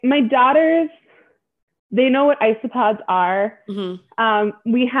my daughters, they know what isopods are.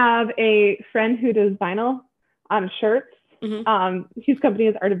 We have a friend who does vinyl on shirts. His company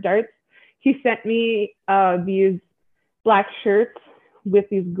is Art of Darts. He sent me these black shirts with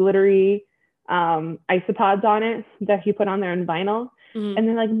these glittery isopods on it that he put on there in vinyl. And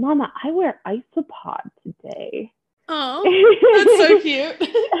they're like, Mama, I wear isopods today. Oh, that's so cute.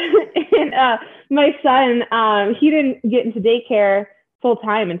 And my son, he didn't get into daycare full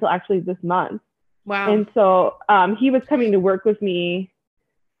time until actually this month. Wow. And so he was coming to work with me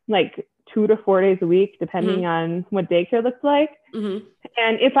like 2 to 4 days a week, depending on what daycare looks like. And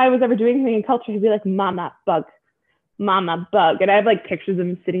if I was ever doing anything in culture, he'd be like, Mama, bug. Mama, bug. And I have like pictures of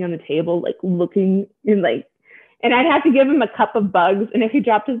him sitting on the table, like looking and like, and I'd have to give him a cup of bugs. And if he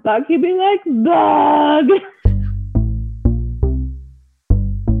dropped his bug, he'd be like, bug.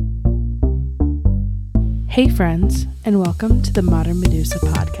 Hey friends, and welcome to the Modern Medusa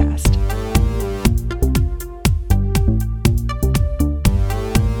podcast.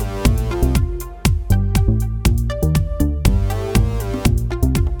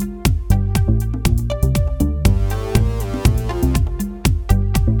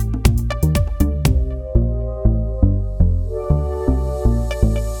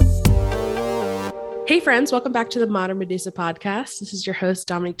 Hey friends, welcome back to the Modern Medusa podcast. This is your host,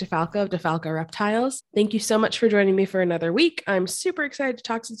 Dominique DeFalco of DeFalco Reptiles. Thank you so much for joining me for another week. I'm super excited to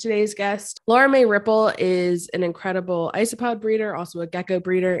talk to today's guest. Laura May Ripple is an incredible isopod breeder, also a gecko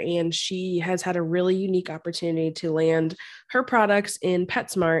breeder, and she has had a really unique opportunity to land her products in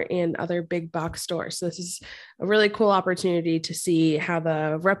PetSmart and other big box stores. So this is a really cool opportunity to see how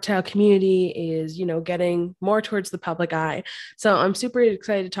the reptile community is, getting more towards the public eye. So I'm super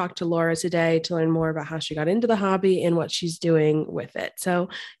excited to talk to Laura today to learn more about how she got into the hobby and what she's doing with it. So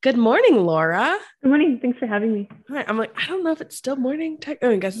good morning, Laura. Good morning. Thanks for having me. Hi. I'm like, I don't know if it's still morning.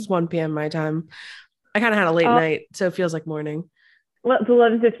 I guess it's 1 p.m. my time. I kind of had a late night, so it feels like morning. Well, it's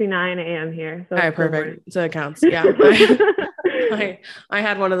 11:59 a.m. here. So all right, perfect. So it counts. Yeah. I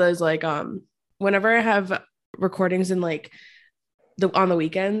had one of those, like, whenever I have recordings in like on the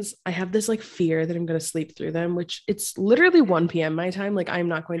weekends, I have this like fear that I'm going to sleep through them, which it's literally 1 p.m. my time. Like, I'm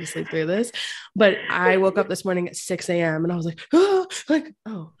not going to sleep through this, but I woke up this morning at 6 a.m. and I was like, oh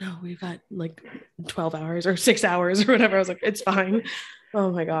no, we've got like 12 hours or 6 hours or whatever. I was like, it's fine. Oh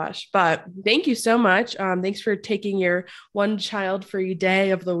my gosh. But thank you so much. Thanks for taking your one child-free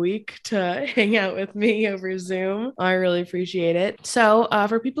day of the week to hang out with me over Zoom. I really appreciate it. So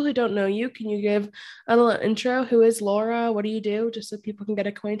for people who don't know you, can you give a little intro? Who is Laura? What do you do? Just so people can get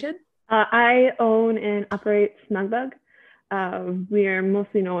acquainted. I own and operate Snugbug. We are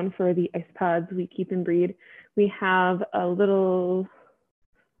mostly known for the isopods we keep and breed. We have a little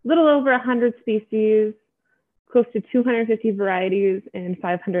over 100 species, close to 250 varieties and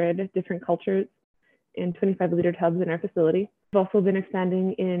 500 different cultures in 25-liter tubs in our facility. We've also been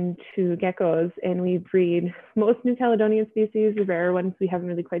expanding into geckos, and we breed most New Caledonian species. The rarer ones we haven't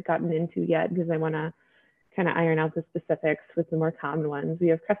really quite gotten into yet because I want to kind of iron out the specifics with the more common ones. We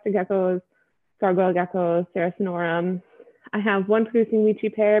have crested geckos, gargoyle geckos, Sericinorum. I have one producing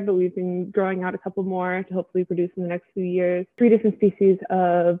Weechie pair, but we've been growing out a couple more to hopefully produce in the next few years. 3 different species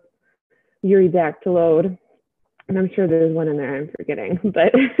of Eurydactylode. And I'm sure there's one in there I'm forgetting,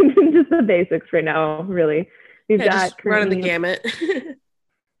 but just the basics right now, really. We've got running the gamut.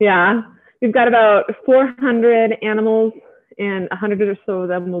 Yeah, we've got about 400 animals, and 100 or so of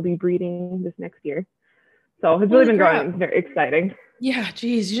them will be breeding this next year. So it's really been growing. It's very exciting. Yeah,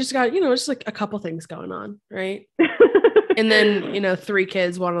 geez, you just got, just like a couple things going on, right? And then, 3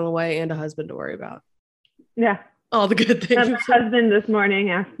 kids, one on the way, and a husband to worry about. Yeah. All the good things. And my husband this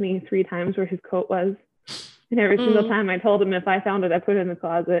morning asked me 3 times where his coat was. And every single time I told him if I found it, I put it in the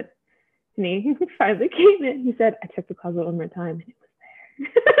closet. And he finally came in. He said, I checked the closet one more time and it was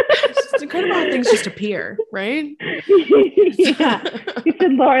there. It's incredible how things just appear, right? Yeah. He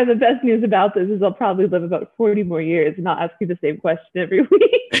said, Laura, the best news about this is I'll probably live about 40 more years and I'll ask you the same question every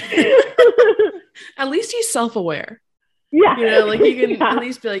week. At least he's self-aware. Yeah. He can at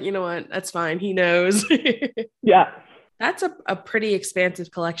least be like, you know what, that's fine. He knows. Yeah. That's a pretty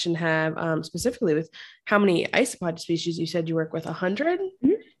expansive collection to have, specifically with how many isopod species you said you work with. 100?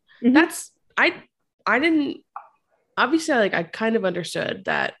 Mm-hmm. That's, I didn't, obviously, I kind of understood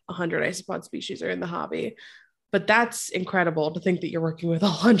that 100 isopod species are in the hobby, but that's incredible to think that you're working with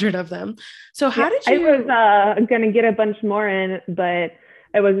 100 of them. So how did you? I was going to get a bunch more in, but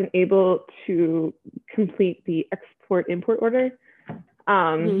I wasn't able to complete the export-import order.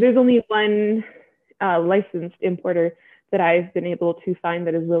 There's only one licensed importer that I've been able to find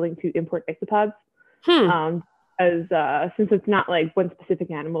that is willing to import isopods. as since it's not like one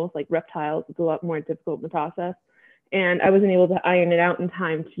specific animal, it's like reptiles, it's a lot more difficult in the process. And I wasn't able to iron it out in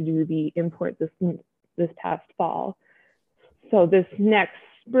time to do the import this past fall. So this next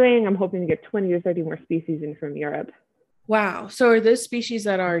spring, I'm hoping to get 20 or 30 more species in from Europe. Wow. So are those species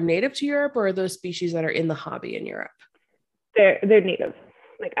that are native to Europe, or are those species that are in the hobby in Europe? They're native.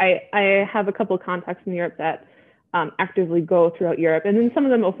 Like I have a couple of contacts in Europe that actively go throughout Europe, and then some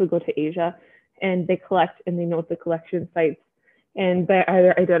of them also go to Asia, and they collect and they note the collection sites, and they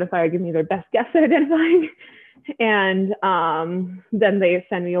either identify or give me their best guess at identifying, and then they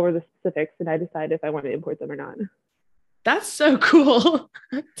send me over the specifics, and I decide if I want to import them or not. That's so cool.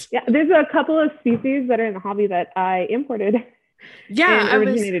 Yeah, there's a couple of species that are in the hobby that I imported. Yeah, and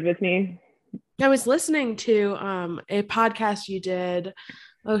originated with me. I was listening to a podcast you did.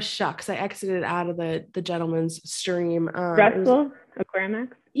 Oh shucks, I exited out of the gentleman's stream. Russell,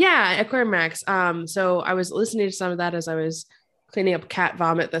 Aquarimax? Yeah, Aquarimax. So I was listening to some of that as I was cleaning up cat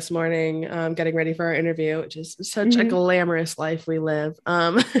vomit this morning, getting ready for our interview, which is such a glamorous life we live.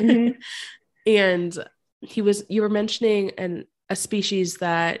 And you were mentioning a species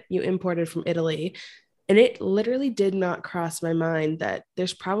that you imported from Italy, and it literally did not cross my mind that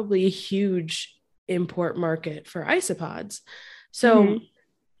there's probably a huge import market for isopods. So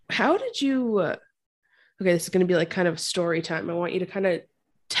how did you, okay, this is going to be like kind of story time. I want you to kind of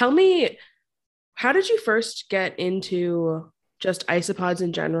tell me, how did you first get into just isopods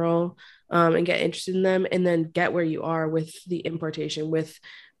in general, and get interested in them, and then get where you are with the importation, with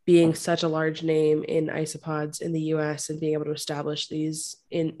being such a large name in isopods in the US and being able to establish these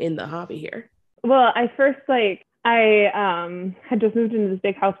in the hobby here? Well, I first I had just moved into this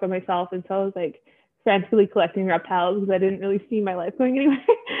big house by myself, and so I was like frantically collecting reptiles because I didn't really see my life going anywhere.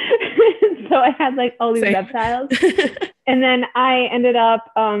 So I had like all these reptiles. And then I ended up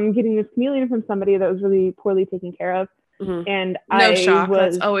getting this chameleon from somebody that was really poorly taken care of. And no shock.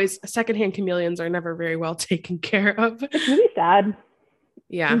 That's always, secondhand chameleons are never very well taken care of. It's really sad.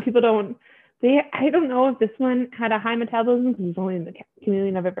 Yeah. And people I don't know if this one had a high metabolism because it's only the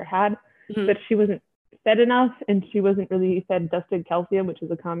chameleon I've ever had, but she wasn't fed enough, and she wasn't really fed dusted calcium, which is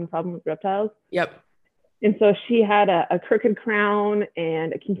a common problem with reptiles. Yep. And so she had a crooked crown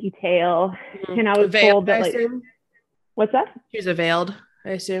and a kinky tail. And I was told that, like, what's that? She was a veiled, I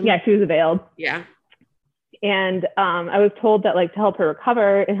assume. Yeah, she was a veiled. Yeah. And I was told that, like, to help her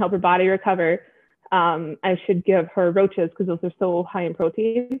recover and help her body recover, I should give her roaches because those are so high in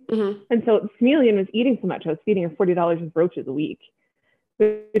protein. And so chameleon was eating so much. I was feeding her $40 of roaches a week,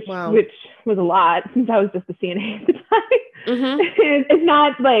 which was a lot since I was just a CNA at the time. It's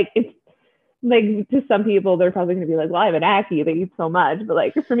not like, it's like, to some people, they're probably going to be like, well, I have an Ackie, they eat so much. But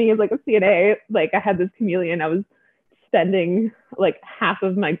like, for me, as like a CNA, like, I had this chameleon, I was spending like half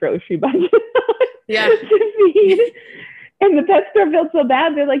of my grocery budget to feed. And the pet store felt so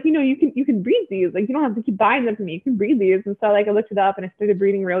bad. They're like, you can breed these. Like, you don't have to keep buying them from me. You can breed these. And so like, I looked it up and I started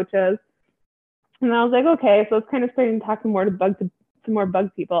breeding roaches. And I was like, okay. So it's kind of starting to talk more to some more bug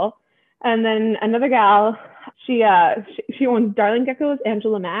people. And then another gal, she owns darling geckos,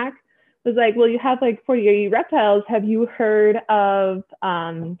 Angela Mack, was like, well, you have like 40 reptiles. Have you heard of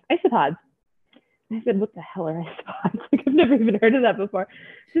isopods? And I said, what the hell are isopods? Like, I've never even heard of that before.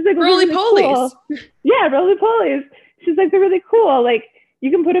 She's like, well, roly-polies. Cool. Yeah, roly-polies. She's like, they're really cool. Like, you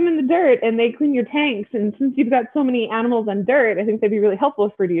can put them in the dirt and they clean your tanks. And since you've got so many animals on dirt, I think they'd be really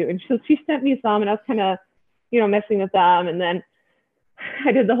helpful for you. And she sent me some, and I was kind of, messing with them. And then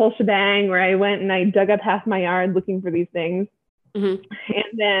I did the whole shebang where I went and I dug up half my yard looking for these things. And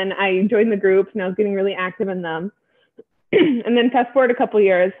then I joined the groups and I was getting really active in them. And then fast forward a couple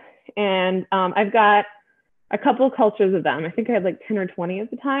years, and I've got a couple of cultures of them. I think I had like 10 or 20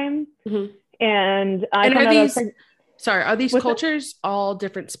 at the time. And are these cultures all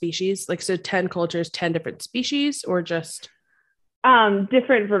different species? Like, so 10 cultures, 10 different species, or just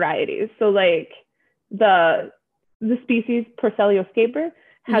different varieties? So like the species Porcellio scaper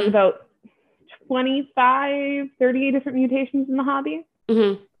has about 25, 30 different mutations in the hobby.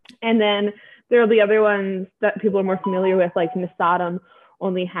 And then there are the other ones that people are more familiar with, like Nisatum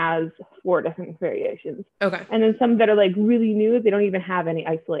only has 4 different variations. Okay. And then some that are like really new, they don't even have any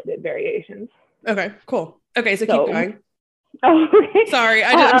isolated variations. Okay, cool. Okay, so keep going. Oh, okay. Sorry,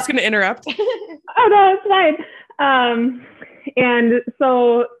 I'm just going to interrupt. Oh, no, it's fine. And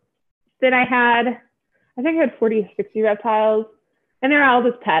so then I think I had 40, 60 reptiles, and they're all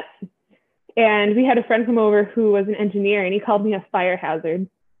just pets. And we had a friend come over who was an engineer, and he called me a fire hazard.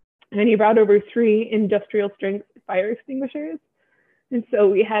 And he brought over 3 industrial strength fire extinguishers. And so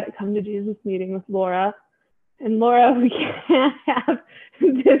we had a come to Jesus meeting with Laura. And Laura, we can't have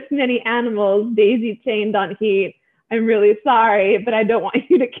this many animals daisy chained on heat. I'm really sorry, but I don't want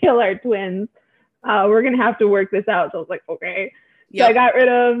you to kill our twins. We're going to have to work this out. So I was like, okay. Yep. So I got rid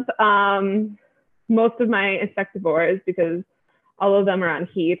of most of my insectivores because all of them are on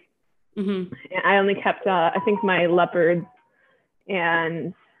heat. Mm-hmm. And I only kept, I think, my leopards,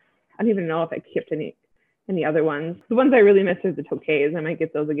 and I don't even know if I kept any other ones. The ones I really miss are the tokays. I might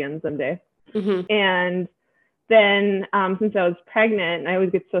get those again someday. Mm-hmm. And then since I was pregnant, and I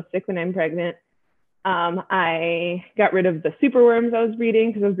always get so sick when I'm pregnant, I got rid of the superworms I was breeding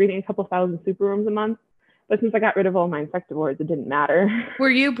because I was breeding a couple thousand superworms a month. But since I got rid of all my insectivores, it didn't matter. Were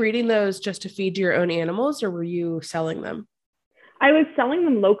you breeding those just to feed your own animals, or were you selling them? I was selling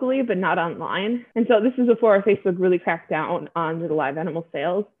them locally, but not online. And so this is before Facebook really cracked down on the live animal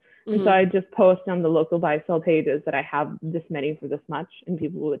sales. Mm-hmm. And so I just post on the local buy sell pages that I have this many for this much, and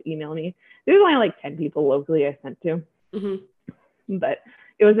people would email me. There was only like 10 people locally I sent to, mm-hmm. but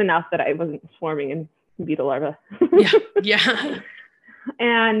it was enough that I wasn't swarming in beetle larvae. Yeah.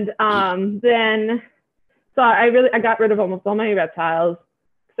 And then, so I got rid of almost all my reptiles,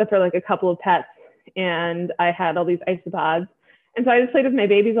 except for like a couple of pets, and I had all these isopods. And so I just played with my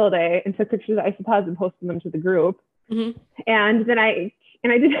babies all day and took pictures of isopods and posted them to the group. Mm-hmm. And then I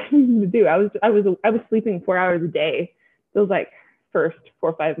didn't have anything to do. I was sleeping 4 hours a day. Those like first 4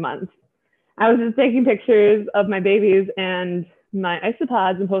 or 5 months. I was just taking pictures of my babies and my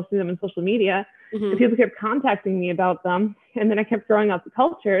isopods and posting them on social media. Mm-hmm. And people kept contacting me about them. And then I kept throwing out the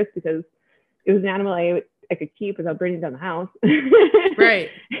cultures because it was an animal I could keep without burning down the house. Right.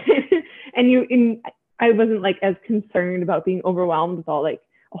 and I wasn't like as concerned about being overwhelmed with all like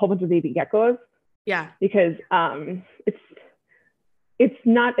a whole bunch of baby geckos. Yeah. Because it's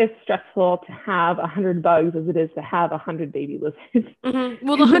not as stressful to have 100 bugs as it is to have 100 baby lizards. Mm-hmm.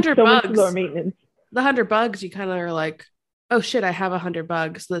 Well, the 100 so bugs, much lower maintenance. The 100 bugs, you kind of are like, oh shit, I have 100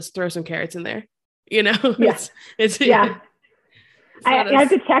 bugs. Let's throw some carrots in there. You know? Yeah. Yeah. I have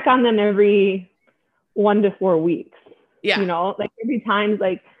to check on them every 1 to 4 weeks. Yeah. You know, like every time,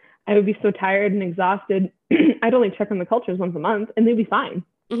 like I would be so tired and exhausted. I'd only check on the cultures once a month and they'd be fine.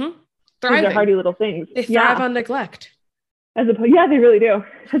 Mm-hmm. They're hardy little things. They thrive on neglect. They really do.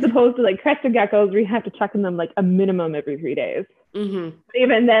 As opposed to like crested geckos, where you have to check on them like a minimum every 3 days. Mm-hmm.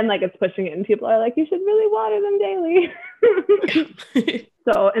 Even then, like it's pushing it, and people are like, "You should really water them daily."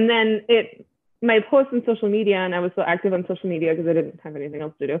 So, and then my posts on social media, and I was so active on social media because I didn't have anything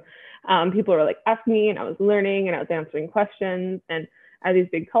else to do. People were like asking me, and I was learning, and I was answering questions, and I had these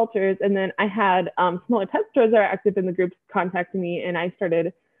big cultures. And then I had smaller pet stores that are active in the groups contacting me, and I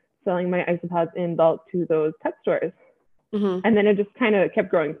started selling my isopods in bulk to those pet stores. Mm-hmm. And then it just kind of kept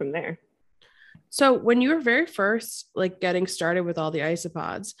growing from there. So when you were very first, like getting started with all the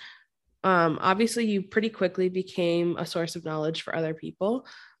isopods, obviously you pretty quickly became a source of knowledge for other people,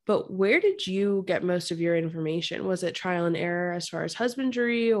 but where did you get most of your information? Was it trial and error as far as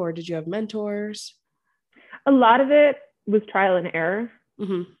husbandry, or did you have mentors? A lot of it was trial and error.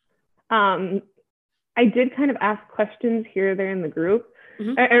 Mm-hmm. I did kind of ask questions here or there in the group.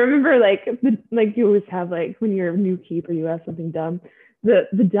 Mm-hmm. I remember like you always have like when you're a new keeper, you ask something dumb.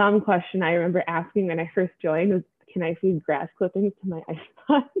 The dumb question I remember asking when I first joined was, can I feed grass clippings to my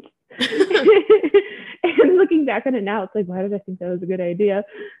isopods? And looking back on it now, it's like, why did I think that was a good idea?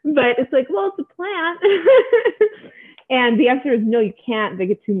 But it's like, well, it's a plant. And the answer is no, you can't. They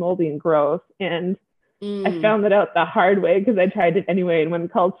get too moldy and gross. And I found that out the hard way because I tried it anyway in one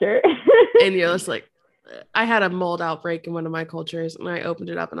culture. And you're just like, I had a mold outbreak in one of my cultures, and I opened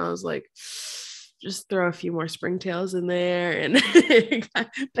it up and I was like, just throw a few more springtails in there and like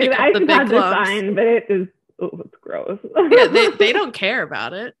the isopods are fine, but it's gross. Yeah, they don't care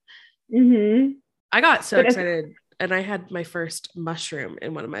about it. Mm-hmm. I got so excited, and I had my first mushroom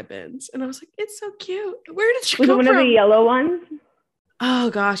in one of my bins, and I was like, it's so cute. Where did you come from? Was it one of the yellow ones? Oh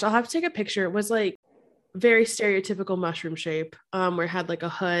gosh, I'll have to take a picture. It was like very stereotypical mushroom shape, where it had like a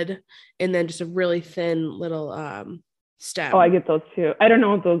hood and then just a really thin little stem. Oh, I get those too. I don't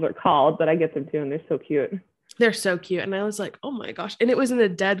know what those are called, but I get them too, and they're so cute. They're so cute. And I was like, oh my gosh. And it was in a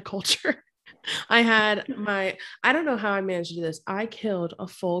dead culture. I don't know how I managed to do this. I killed a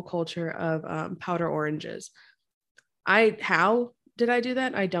full culture of powder oranges. How did I do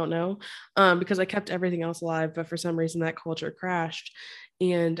that? I don't know. Because I kept everything else alive, but for some reason that culture crashed.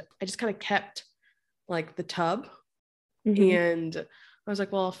 And I just kind of kept like the tub. Mm-hmm. And I was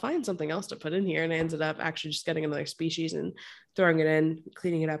like, well, I'll find something else to put in here. And I ended up actually just getting another species and throwing it in,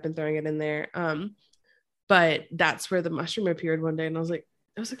 cleaning it up and throwing it in there. But that's where the mushroom appeared one day. And I was like,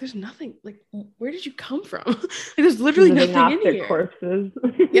 I was like, there's nothing, like, where did you come from? Like, there's literally Living nothing off in their here. corpses.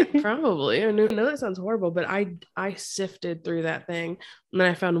 Yeah, probably. I know that sounds horrible, but I sifted through that thing, and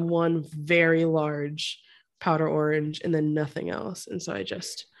then I found one very large powder orange and then nothing else. And so I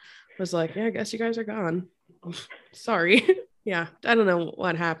just was like, yeah, I guess you guys are gone. Sorry. Yeah, I don't know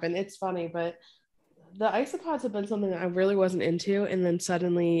what happened. It's funny, but the isopods have been something that I really wasn't into, and then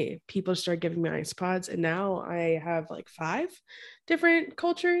suddenly people started giving me isopods, and now I have like 5 different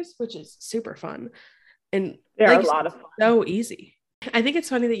cultures, which is super fun. And They're like, a lot of fun. so easy. I think it's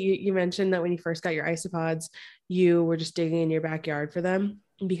funny that you mentioned that when you first got your isopods, you were just digging in your backyard for them,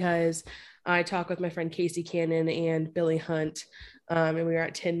 because I talked with my friend Casey Cannon and Billy Hunt, and we were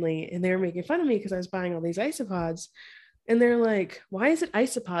at Tinley, and they were making fun of me because I was buying all these isopods. And they're like, why is it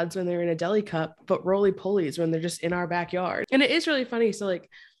isopods when they're in a deli cup, but roly-polies when they're just in our backyard? And it is really funny. So like,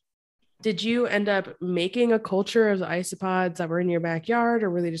 did you end up making a culture of the isopods that were in your backyard,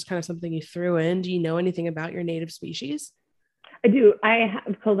 or were they just kind of something you threw in? Do you know anything about your native species? I do. I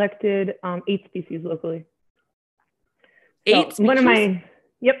have collected 8 species locally. 8 So species? one of my,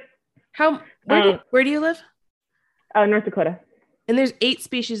 yep. Where do you live? North Dakota. And there's 8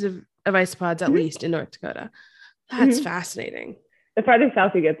 species of isopods at least in North Dakota. That's fascinating. The farther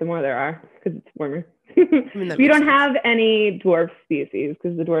south you get, the more there are, because it's warmer. I mean, we don't have any dwarf species,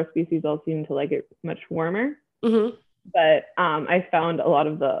 because the dwarf species all seem to like it much warmer. Mm-hmm. But I found a lot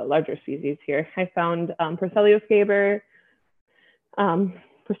of the larger species here. I found Porcellio scaber,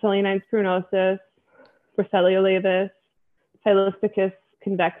 Porcellionines prunosus, Porcellio Psilosticus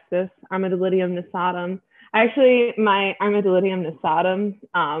convexus, Armadillidium nisatum. Actually, my Armadillidium nisatum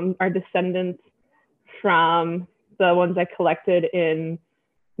are descendants from the ones I collected in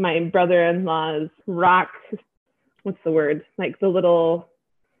my brother-in-law's rock, what's the word? Like the little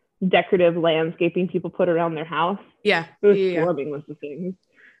decorative landscaping people put around their house. Yeah. It was swarming with the things.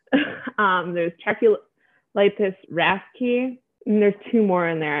 There's Tracheolypis raffkii, and there's 2 more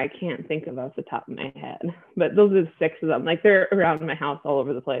in there I can't think of off the top of my head. But those are the 6 of them. Like, they're around my house all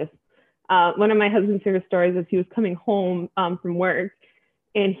over the place. One of my husband's favorite stories is he was coming home from work,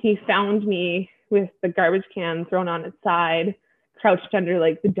 and he found me with the garbage can thrown on its side, crouched under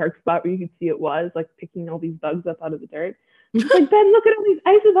like the dark spot where you could see it was, like picking all these bugs up out of the dirt. He's like, Ben, look at all these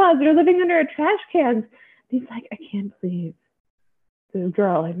isopods. They're living under a trash can. He's like, I can't believe this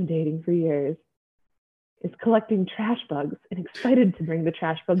girl I've been dating for years is collecting trash bugs and excited to bring the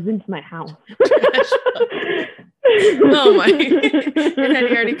trash bugs into my house. Oh my. And had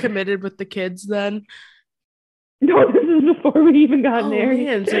you already committed with the kids then? No, this is before we even got married.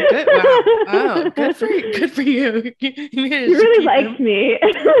 Man, so good. Wow. Good for you. Good for you. You really liked me.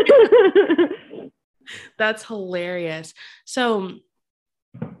 That's hilarious. So,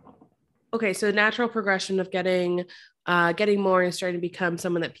 okay, so natural progression of getting more and starting to become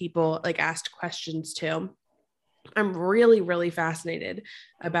someone that people like asked questions to. I'm really, really fascinated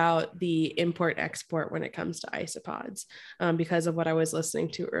about the import export when it comes to isopods, because of what I was listening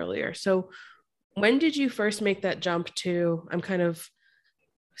to earlier. So when did you first make that jump to, I'm kind of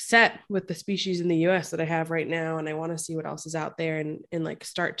set with the species in the US that I have right now, and I want to see what else is out there, and like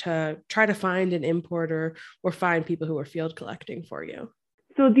start to try to find an importer or find people who are field collecting for you?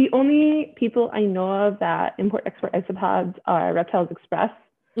 So the only people I know of that import export isopods are Reptiles Express.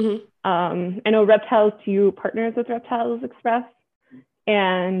 Mm-hmm. I know Reptiles Too partners with Reptiles Express,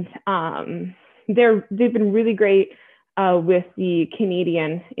 and they've been really great with the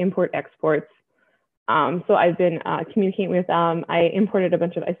Canadian import exports. So I've been communicating with them. I imported a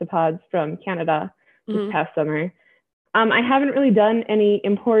bunch of isopods from Canada this past summer. I haven't really done any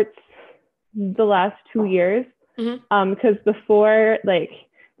imports the last 2 years, because before, like,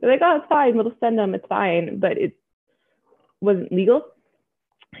 they're like, oh, it's fine, we'll send them, it's fine, but it wasn't legal.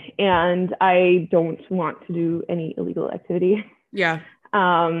 And I don't want to do any illegal activity. Yeah.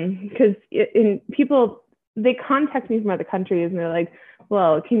 Because people, they contact me from other countries and they're like,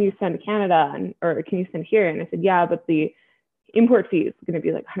 well, can you send to Canada or can you send here? And I said, yeah, but the import fee is going to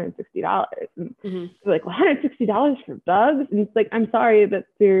be like $160. And they're like, well, $160 for bugs? And it's like, I'm sorry, but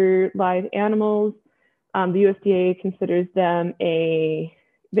they're live animals. The USDA considers them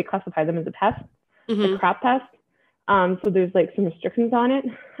they classify them as a pest, a crop pest. So there's like some restrictions on it.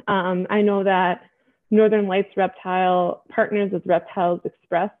 I know that Northern Lights Reptile partners with Reptiles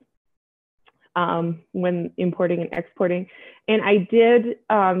Express when importing and exporting. And I did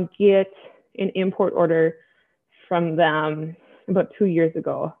get an import order from them about 2 years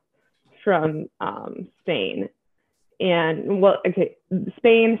ago from Spain. And well, okay,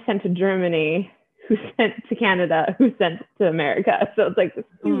 Spain sent to Germany, who sent to Canada, who sent to America. So it's like this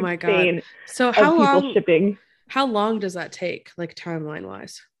huge chain So of people shipping. How long does that take, like timeline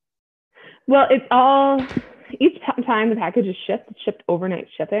wise? Well, it's all each time the package is shipped, it's shipped overnight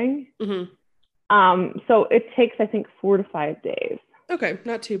shipping. So it takes, I think, 4 to 5 days. Okay,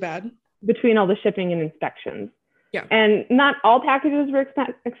 not too bad. Between all the shipping and inspections. Yeah. And not all packages were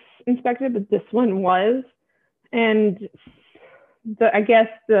inspected, but this one was. And I guess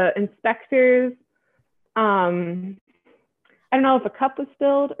the inspectors, I don't know if a cup was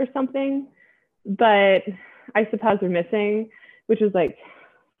spilled or something, but isopods were missing, which was like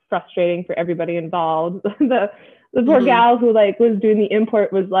frustrating for everybody involved. The poor gal who like was doing the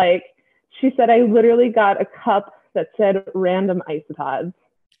import was like, she said, I literally got a cup that said random isopods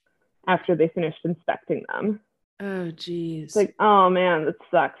after they finished inspecting them. Oh, geez. It's like, oh man, that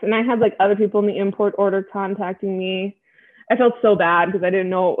sucks. And I had like other people in the import order contacting me. I felt so bad because I didn't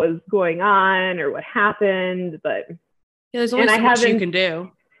know what was going on or what happened, but yeah, there's only so much you can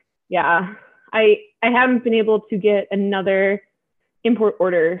do. Yeah. I haven't been able to get another import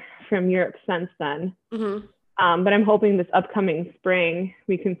order from Europe since then. But I'm hoping this upcoming spring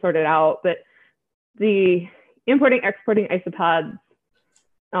we can sort it out. But the importing, exporting isopods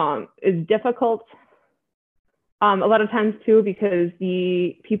is difficult. A lot of times too, because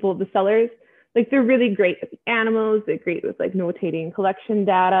the sellers, like they're really great with the animals, they're great with like notating collection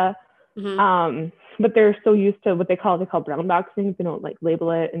data. But they're so used to what they call brown boxing. They don't like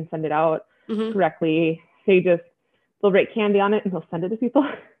label it and send it out correctly. They'll write candy on it and they'll send it to people,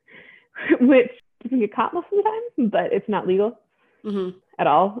 which doesn't get caught most of the time, but it's not legal at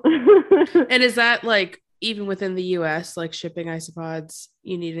all. And is that like even within the US, like shipping isopods,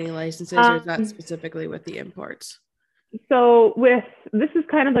 you need any licenses, or is that specifically with the imports? So this is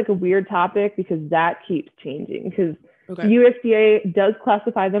kind of like a weird topic because that keeps changing, because USDA does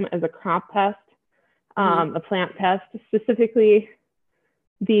classify them as a crop pest, a plant pest. Specifically,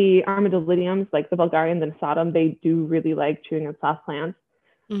 the armadillidiums, like the Bulgarian and the Sodom, they do really like chewing on soft plants.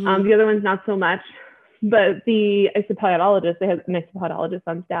 The other ones, not so much. But the isopodologist, they had an isopodologist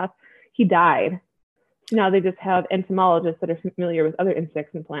on staff, he died. Now they just have entomologists that are familiar with other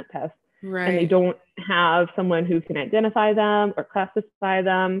insects and plant pests. Right. And they don't have someone who can identify them or classify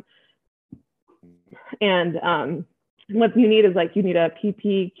them. And what you need is you need a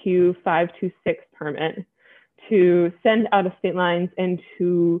PPQ 526 permit to send out of state lines and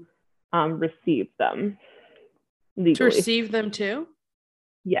to receive them legally. To receive them too?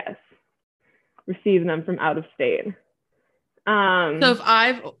 Yes. Receive them from out of state.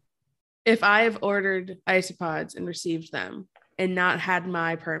 So if I've ordered isopods and received them and not had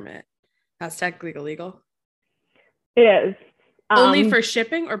my permit, that's technically illegal? It is. Only for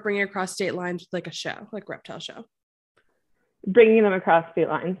shipping or bringing across state lines with like a show, like reptile show? Bringing them across state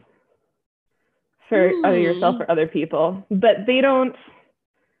lines for either yourself or other people. But they don't,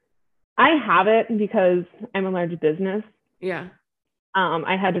 I have it because I'm a large business. Yeah.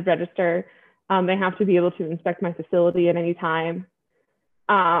 I had to register. They have to be able to inspect my facility at any time.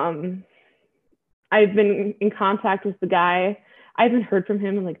 I've been in contact with the guy. I haven't heard from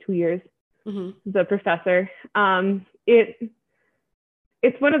him in like 2 years. The professor.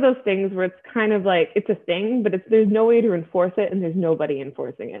 It's one of those things where it's kind of like, it's a thing, but there's no way to enforce it, and there's nobody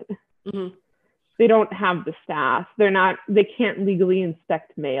enforcing it. They don't have the staff. They can't legally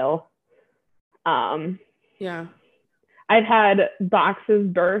inspect mail. Yeah. I've had boxes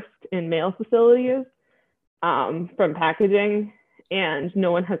burst in mail facilities from packaging, and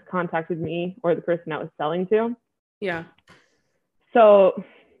no one has contacted me or the person I was selling to. Yeah. So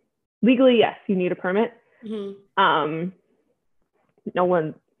legally, yes, you need a permit. No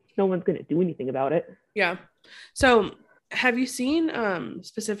one's going to do anything about it. Yeah. So have you seen,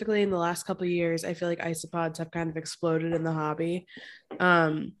 specifically in the last couple of years, I feel like isopods have kind of exploded in the hobby.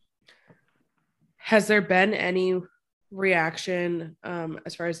 Has there been any reaction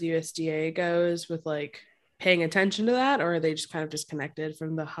as far as the USDA goes with like paying attention to that, or are they just kind of disconnected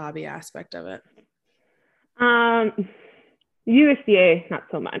from the hobby aspect of it? USDA, not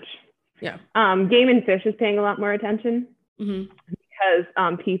so much. Yeah. Game and Fish is paying a lot more attention because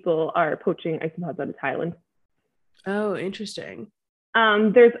people are poaching isopods out of Thailand. Oh, interesting.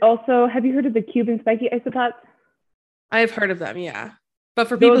 There's also, have you heard of the Cuban spiky isopods? I've heard of them, yeah. But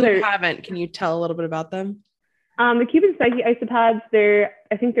for people who haven't, can you tell a little bit about them? The Cuban spiky isopods,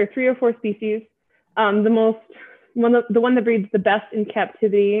 I think there are 3 or 4 species. The one that breeds the best in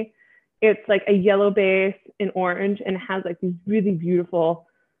captivity, it's like a yellow base in orange, and it has like these really beautiful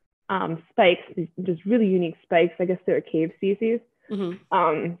spikes, these just really unique spikes. I guess they're a cave species.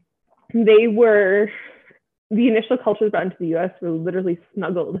 The initial cultures brought into the US were literally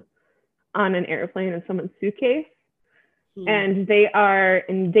smuggled on an airplane in someone's suitcase. And they are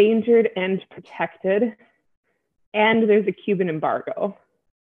endangered and protected. and there's a Cuban embargo.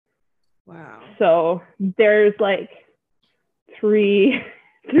 Wow. So there's like three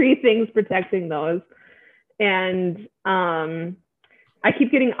things protecting those. And I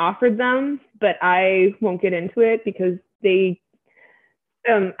keep getting offered them, but I won't get into it because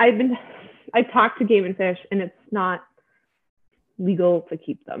I've talked to Game and Fish, and it's not legal to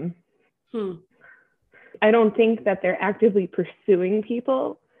keep them. I don't think that they're actively pursuing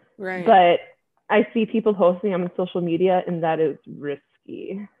people, right? But I see people posting them on social media, and that is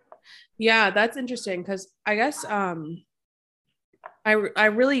risky. Yeah, that's interesting because I guess I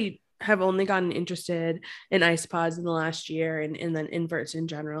really have only gotten interested in isopods in the last year, and then inverts in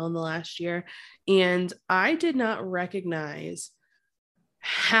general in the last year, and I did not recognize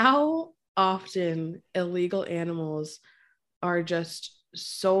how often illegal animals are just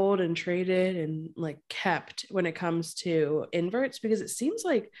sold and traded and like kept when it comes to inverts, because it seems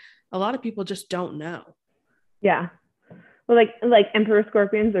like a lot of people just don't know. Yeah. Well, like emperor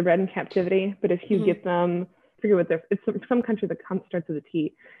scorpions are bred in captivity, but if you get them, I forget what it's some country that starts with a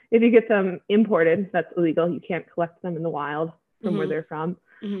T. If you get them imported, that's illegal. You can't collect them in the wild from where they're from.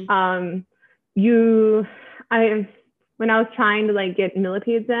 When I was trying to like get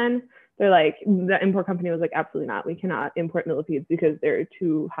millipedes in, they're like, the import company was like, absolutely not. We cannot import millipedes because they're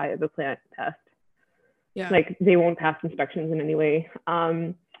too high of a plant pest. Yeah. Like they won't pass inspections in any way.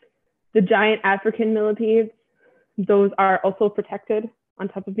 The giant African millipedes, those are also protected on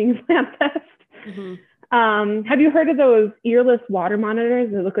top of being a plant pest. Have you heard of those earless water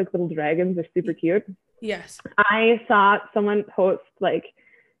monitors? They look like little dragons. They're super cute. Yes. I saw someone post, like,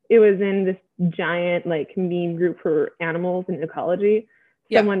 it was in this giant like meme group for animals and ecology.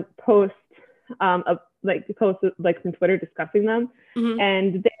 Someone posted some Twitter discussing them,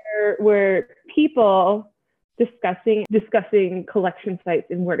 and there were people discussing collection sites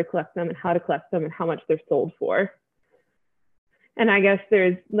and where to collect them and how to collect them and how much they're sold for. And I guess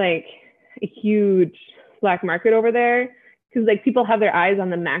there's like a huge black market over there because like people have their eyes on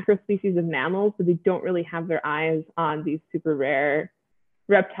the macro species of mammals, but they don't really have their eyes on these super rare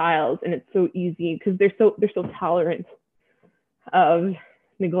reptiles. And it's so easy because they're so tolerant of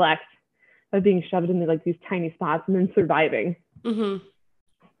neglect, of being shoved into like these tiny spots and then surviving.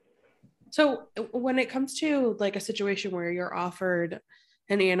 So when it comes to like a situation where you're offered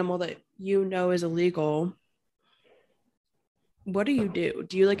an animal that you know is illegal, what do you do?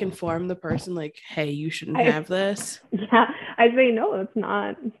 Do you like inform the person like, hey, you shouldn't have this? Yeah, I say no, it's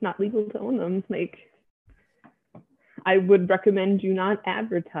not legal to own them. Like, I would recommend you not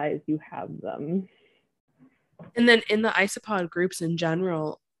advertise you have them. And then in the isopod groups in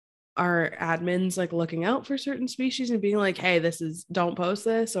general, are admins like looking out for certain species and being like, hey, don't post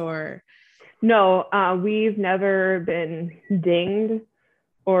this? Or no, we've never been dinged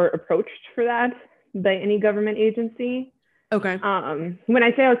or approached for that by any government agency. Okay. When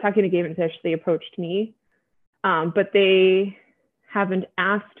I say I was talking to Game and Fish, they approached me, but they haven't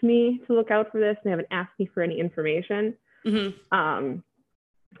asked me to look out for this. They haven't asked me for any information.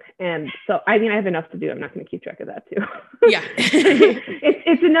 And so, I mean, I have enough to do. I'm not going to keep track of that too. Yeah.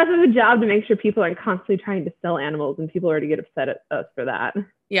 it's enough of a job to make sure people aren't constantly trying to sell animals and people already get upset at us for that.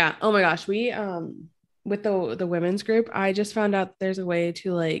 Yeah. Oh my gosh. We, with the women's group, I just found out there's a way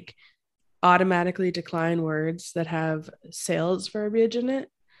to like automatically decline words that have sales verbiage in it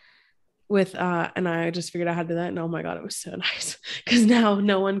and I just figured out how to do that, and oh my god, it was so nice because now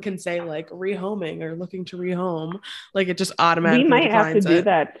no one can say like rehoming or looking to rehome. Like it just automatically we might have to do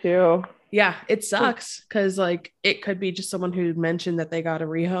that too. Yeah, it sucks because like it could be just someone who mentioned that they got a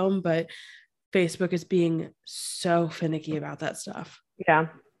rehome, but Facebook is being so finicky about that stuff. Yeah.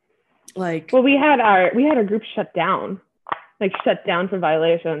 Like, well, we had our group shut down for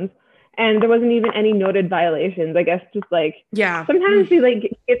violations. And there wasn't even any noted violations. I guess just like, yeah, sometimes we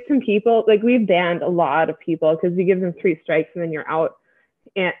like get some people, like we've banned a lot of people because you give them 3 strikes and then you're out,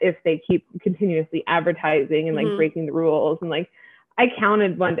 and if they keep continuously advertising and like breaking the rules. And like I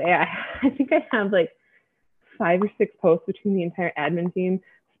counted one day, I think I have like 5 or 6 posts between the entire admin team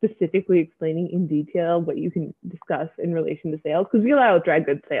specifically explaining in detail what you can discuss in relation to sales, because we allow dry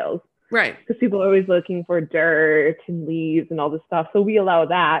goods sales, right? Because people are always looking for dirt and leaves and all this stuff, so we allow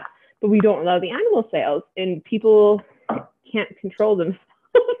that. But we don't allow the animal sales, and people can't control themselves.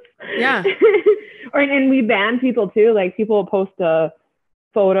 Yeah. And we ban people too. Like people will post a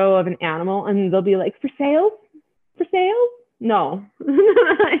photo of an animal and they'll be like, for sale? No.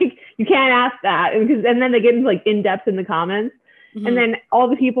 Like you can't ask that. And then they get into like in depth in the comments. And then all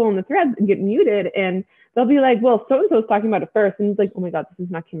the people in the thread get muted and they'll be like, well, so-and-so's talking about it first. And it's like, oh my God, this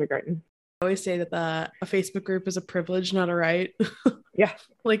is not kindergarten. I always say that a Facebook group is a privilege, not a right. Yeah.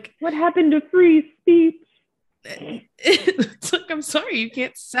 Like, what happened to free speech? It's like, I'm sorry, you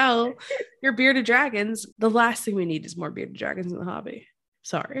can't sell your bearded dragons. The last thing we need is more bearded dragons in the hobby.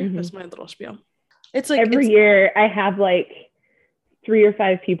 Sorry, that's my little spiel. It's like every year I have like 3 or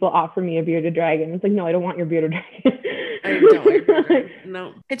 5 people offer me a bearded dragon. It's like, no, I don't want your bearded dragon. I don't want your bearded dragon.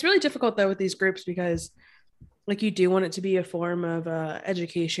 No, it's really difficult though with these groups because like you do want it to be a form of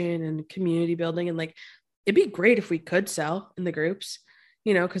education and community building, and like it'd be great if we could sell in the groups,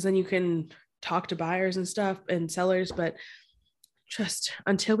 you know, because then you can talk to buyers and stuff and sellers, but just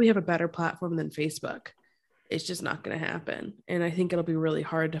until we have a better platform than Facebook, it's just not going to happen. And I think it'll be really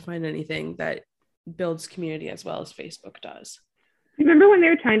hard to find anything that builds community as well as Facebook does. Remember when they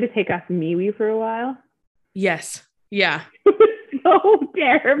were trying to take off MeWe for a while? Yes. Yeah. So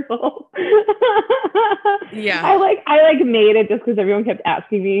terrible. Yeah. I made it just because everyone kept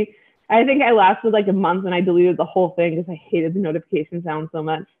asking me. I think I lasted like a month and I deleted the whole thing because I hated the notification sound so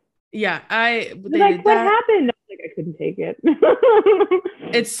much. Yeah, what happened? I couldn't take it.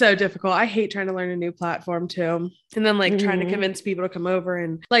 It's so difficult. I hate trying to learn a new platform too. And then like trying to convince people to come over,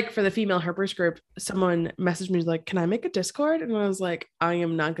 and like for the female herpers group, someone messaged me like, can I make a Discord? And I was like, I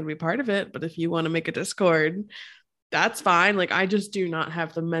am not going to be part of it, but if you want to make a Discord, that's fine. Like I just do not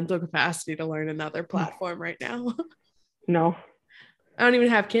have the mental capacity to learn another platform right now. No. I don't even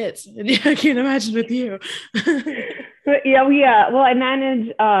have kids. And I can't imagine with you. But yeah. Well, I manage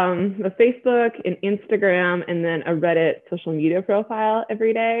the Facebook and Instagram and then a Reddit social media profile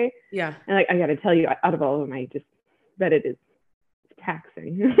every day. Yeah. And like I got to tell you, out of all of them, Reddit is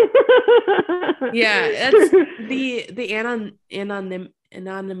taxing. Yeah, that's the anonymity.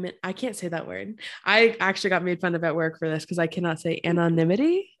 I can't say that word. I actually got made fun of at work for this because I cannot say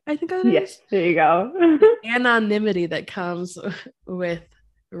anonymity. I think that is. Yes, there you go. Anonymity that comes with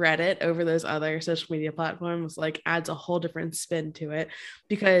Reddit over those other social media platforms like adds a whole different spin to it,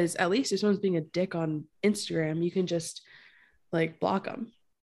 because at least if someone's being a dick on Instagram, you can just like block them,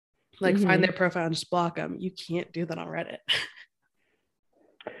 like find their profile and just block them. You can't do that on Reddit.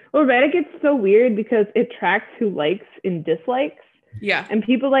 Well, Reddit gets so weird because it tracks who likes and dislikes. Yeah. And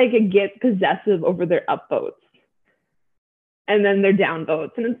people like get possessive over their upvotes and then their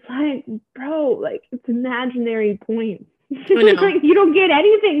downvotes. And it's like, bro, like it's imaginary points. Like you don't get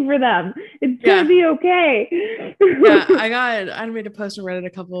anything for them. It's gonna be okay. Yeah, I made a post on Reddit a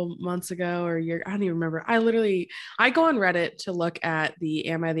couple months ago or a year. I don't even remember. I go on Reddit to look at the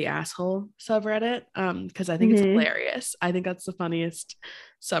Am I the Asshole subreddit because I think it's hilarious. I think that's the funniest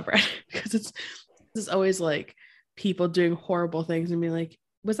subreddit because it's always like people doing horrible things and being like,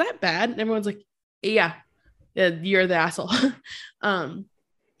 was that bad? And everyone's like, yeah, you're the asshole.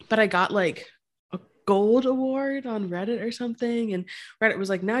 But I got like a gold award on Reddit or something, and Reddit was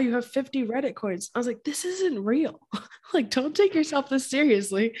like, now you have 50 Reddit coins. I was like, this isn't real. Like, don't take yourself this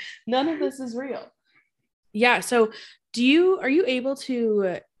seriously. None of this is real. Yeah. So are you able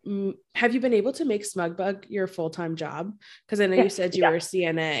to have you been able to make SmugBug your full-time job? Because I know you said you were a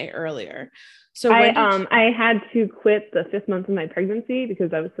CNA earlier. So I had to quit the 5th month of my pregnancy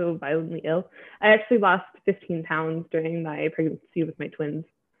because I was so violently ill. I actually lost 15 pounds during my pregnancy with my twins.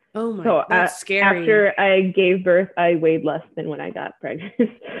 Oh my, that's scary. After I gave birth, I weighed less than when I got pregnant.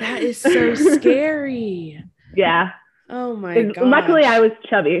 That is so scary. Yeah. Oh my god. Luckily, I was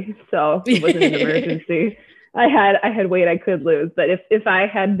chubby, so it wasn't an emergency. I had weight I could lose, but if I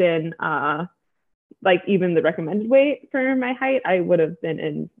had been like even the recommended weight for my height, I would have been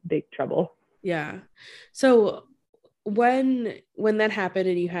in big trouble. Yeah. So when that happened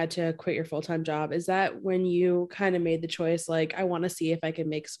and you had to quit your full-time job, is that when you kind of made the choice like, I want to see if I can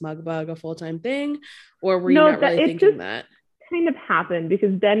make SmugBug a full-time thing, or were you not really thinking that? Kind of happened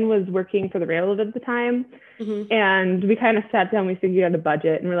because Ben was working for the railroad at the time, and we kind of sat down, we figured out a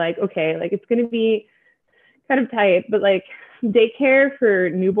budget, and we're like, okay, like it's going to be kind of tight, but like daycare for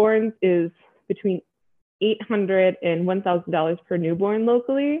newborns is between $800 and $1,000 per newborn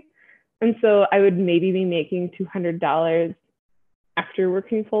locally. And so I would maybe be making $200 after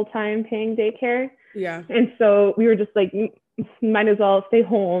working full-time paying daycare. Yeah. And so we were just like, might as well stay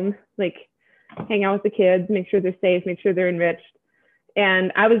home, like hang out with the kids, make sure they're safe, make sure they're enriched.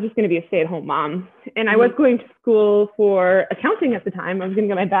 And I was just going to be a stay-at-home mom. And I was going to school for accounting at the time. I was going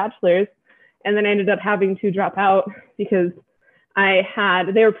to get my bachelor's. And then I ended up having to drop out because they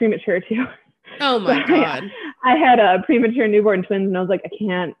were premature too. Oh my God. I had a premature newborn twins and I was like,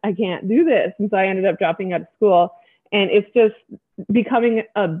 I can't do this. And so I ended up dropping out of school, and it's just becoming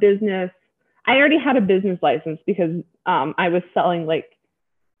a business. I already had a business license because I was selling like,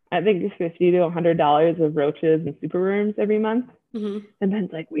 I think $50 to $100 of roaches and superworms every month. And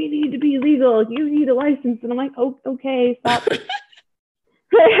Ben's like, we need to be legal. You need a license. And I'm like, oh, okay, stop.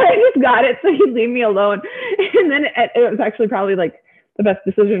 I just got it so he'd leave me alone. And then it was actually probably like the best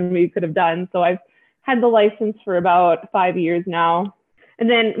decision we could have done. So I've had the license for about 5 years now. And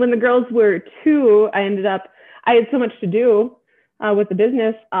then when the girls were 2, I had so much to do with the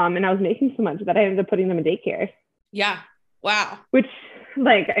business, and I was making so much that I ended up putting them in daycare. Yeah. Wow. Which,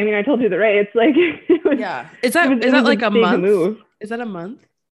 like, I mean, I told you the rates. Like, yeah. Is that like a month? Move. Is that a month?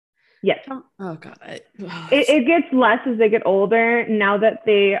 Yes. Oh God. It gets less as they get older. Now that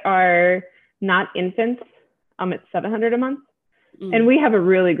they are not infants, it's $700 a month, and we have a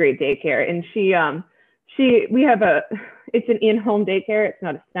really great daycare. And it's an in-home daycare. It's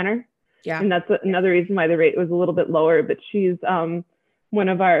not a center. Yeah. And that's another reason why the rate was a little bit lower. But she's one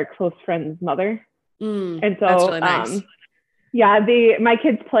of our close friends' mother, and so that's really nice. Yeah, my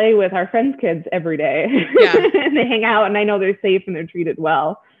kids play with our friends' kids every day. Yeah. And they hang out, and I know they're safe and they're treated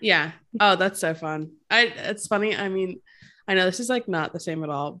well. Yeah. Oh, that's so fun. It's funny. I mean, I know this is like not the same at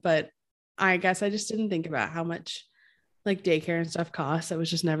all, but I guess I just didn't think about how much like daycare and stuff costs. That was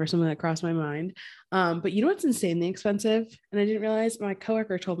just never something that crossed my mind. But you know what's insanely expensive? And I didn't realize, my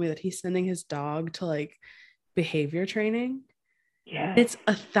coworker told me that he's sending his dog to like behavior training. Yeah. It's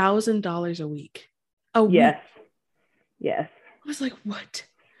 $1,000 a week. Yes. Yes. I was like, what?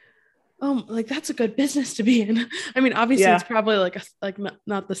 Oh, like that's a good business to be in. I mean, obviously it's probably like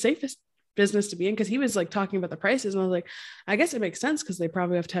not the safest business to be in, because he was like talking about the prices, and I was like, I guess it makes sense, because they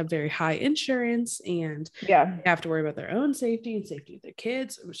probably have to have very high insurance, and they have to worry about their own safety and safety of their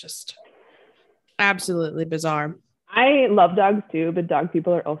kids. It was just absolutely bizarre. I love dogs too, but dog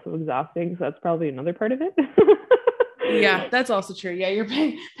people are also exhausting, so that's probably another part of it. Yeah, that's also true. Yeah, you're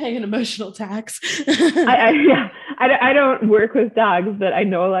paying an emotional tax. I don't work with dogs, but I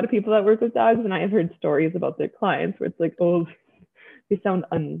know a lot of people that work with dogs, and I have heard stories about their clients where it's like, oh, they sound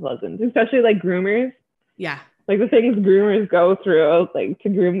unpleasant, especially like groomers. Yeah. Like the things groomers go through, like to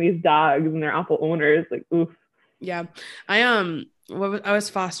groom these dogs and their awful owners, like, oof. Yeah. I was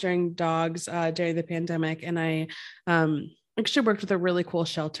fostering dogs during the pandemic, and I actually worked with a really cool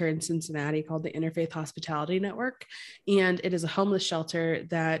shelter in Cincinnati called the Interfaith Hospitality Network. And it is a homeless shelter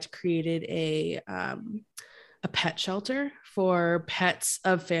that created a pet shelter for pets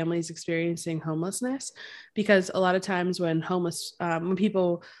of families experiencing homelessness, because a lot of times when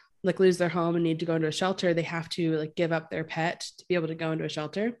people like lose their home and need to go into a shelter, they have to like give up their pet to be able to go into a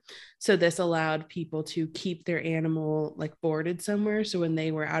shelter. So this allowed people to keep their animal like boarded somewhere, so when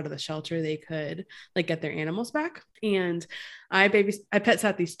they were out of the shelter, they could like get their animals back. And I pet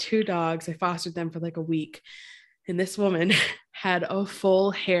sat these 2 dogs. I fostered them for like a week. And this woman had a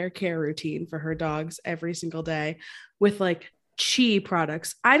full hair care routine for her dogs every single day with like Chi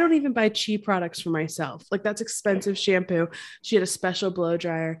products. I don't even buy Chi products for myself. Like that's expensive shampoo. She had a special blow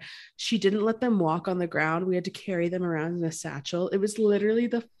dryer. She didn't let them walk on the ground. We had to carry them around in a satchel. It was literally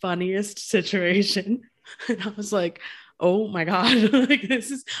the funniest situation. And I was like, oh my God, like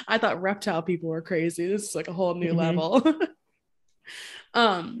I thought reptile people were crazy. This is like a whole new level.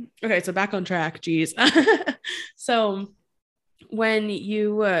 Okay, so back on track. Geez. So when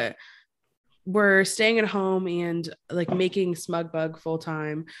you were staying at home and like making SmugBug full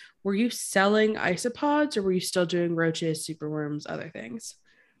time, were you selling isopods, or were you still doing roaches, superworms, other things?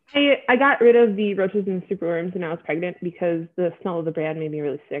 I got rid of the roaches and superworms when I was pregnant because the smell of the brand made me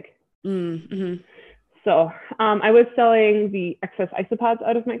really sick. Mm-hmm. So I was selling the excess isopods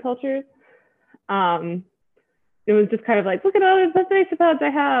out of my cultures. It was just kind of like, look at all the best isopods I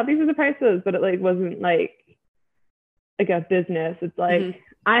have. These are the prices, but it like wasn't like a business. It's like,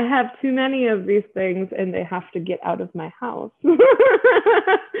 I have too many of these things and they have to get out of my house.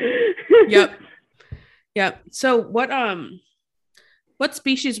 Yep. So what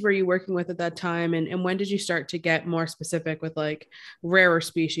species were you working with at that time? And when did you start to get more specific with like rarer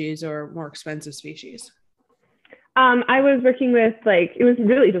species or more expensive species? I was working with like, it was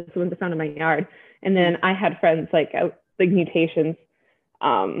really just the ones I found in my yard. And then I had friends like mutations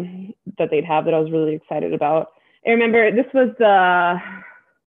that they'd have that I was really excited about. I remember it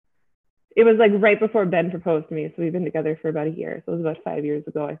was like right before Ben proposed to me. So we've been together for about a year. So it was about 5 years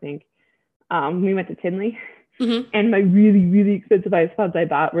ago, I think. We went to Tinley. And my really, really expensive isopods I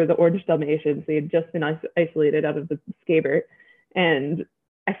bought were the orange Dalmatians. They had just been isolated out of the scaber. And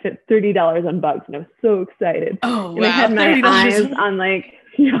I spent $30 on bugs and I was so excited. Oh, and wow. I had my eyes on like,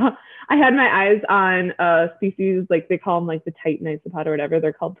 I had my eyes on species, like they call them like the Titan isopod or whatever.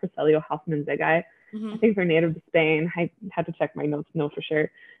 They're called Procelio hoffmannseggi. I think they're native to Spain. I had to check my notes to know for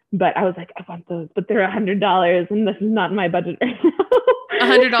sure. But I was like, I want those, but they're $100 and this is not in my budget right now.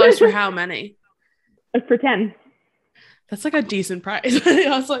 $100 for how many? For 10. That's like a decent price.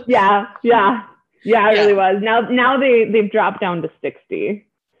 I was like, yeah. Yeah, it really was. Now they've dropped down to 60.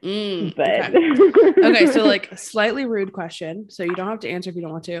 But okay, so like a slightly rude question. So you don't have to answer if you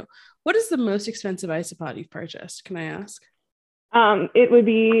don't want to. What is the most expensive isopod you've purchased? Can I ask? It would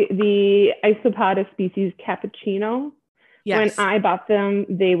be the Isopoda species cappuccino. Yes. When I bought them,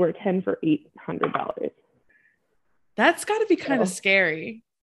 they were 10 for $800. That's got to be kind of scary.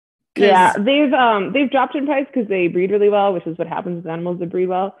 Yeah, they've dropped in price because they breed really well, which is what happens with animals that breed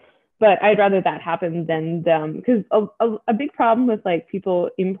well. But I'd rather that happen than them, because a big problem with like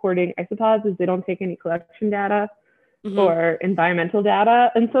people importing isopods is they don't take any collection data or environmental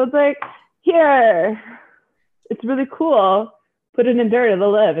data, and so it's like, here, it's really cool, put it in dirt,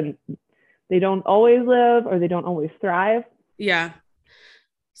 they'll live, and they don't always live or they don't always thrive. Yeah.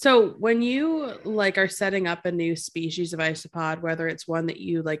 So when you like are setting up a new species of isopod, whether it's one that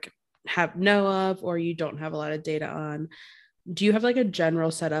you like know of or you don't have a lot of data on, do you have like a general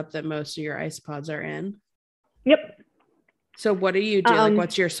setup that most of your isopods are in? Yep. So what do you do? Like,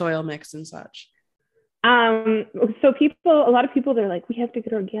 what's your soil mix and such? So a lot of people, they're like, we have to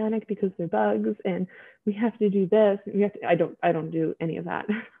get organic because they're bugs, and we have to do this. We have to, I don't do any of that.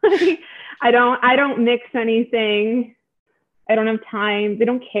 I don't mix anything. I don't have time. They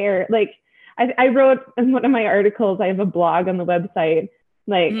don't care. Like I wrote in one of my articles, I have a blog on the website,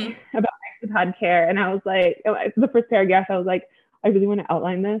 like about isopod care. And I was like, the first paragraph, I was like, I really want to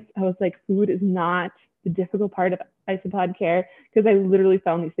outline this. I was like, food is not the difficult part of isopod care, because I literally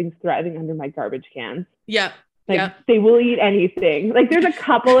found these things thriving under my garbage cans. Yeah. Like they will eat anything. Like there's a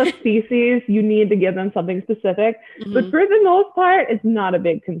couple of species you need to give them something specific, but for the most part, it's not a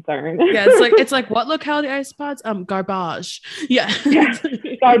big concern. Yeah, it's like what locality isopods? Garbage. Yeah.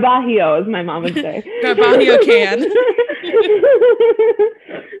 Garbajio, as my mom would say. Garbajio can.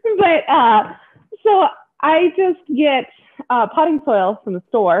 But so I just get potting soil from the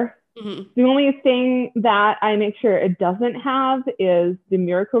store. The only thing that I make sure it doesn't have is the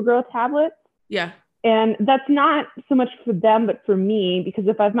Miracle-Gro tablets. Yeah. And that's not so much for them, but for me, because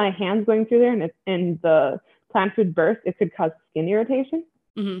if I have my hands going through there and the plant would burst, it could cause skin irritation.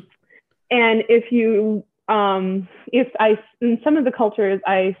 And if you, in some of the cultures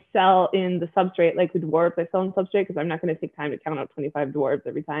I sell in the substrate, like the dwarves, I sell in substrate because I'm not going to take time to count out 25 dwarves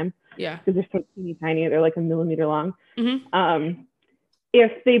every time. Yeah. Because they're so teeny tiny, they're like a millimeter long.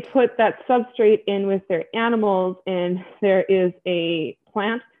 If they put that substrate in with their animals and there is a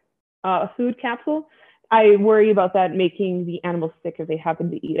plant food capsule, I worry about that making the animals sick if they happen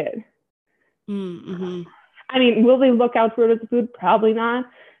to eat it. I mean, will they look out for it as food? Probably not.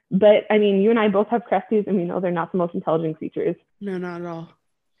 But I mean, you and I both have cresties, and we know they're not the most intelligent creatures. No, not at all.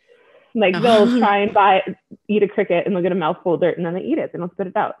 Like they'll try and eat a cricket, and they'll get a mouthful of dirt, and then they eat it. They don't spit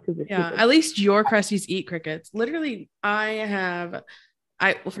it out because they're stupid. At least your cresties eat crickets. Literally,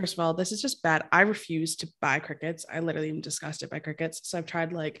 well, first of all, this is just bad. I refuse to buy crickets. I literally am disgusted by crickets. So I've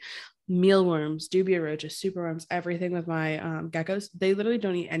tried like mealworms, dubia roaches, superworms, everything with my geckos. They literally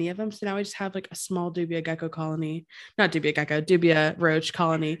don't eat any of them. So now I just have like a small dubia gecko colony, not dubia gecko, dubia roach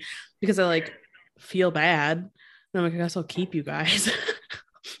colony, because I like feel bad. And I'm like, I guess I'll keep you guys.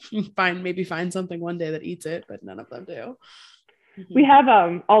 Maybe find something one day that eats it, but none of them do. We have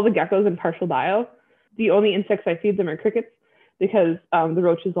all the geckos in partial bio. The only insects I feed them are crickets, because the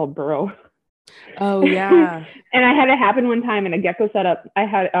roaches all burrow. Oh, yeah. And I had it happen one time in a gecko setup. I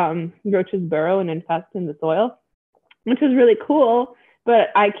had roaches burrow and infest in the soil, which was really cool, but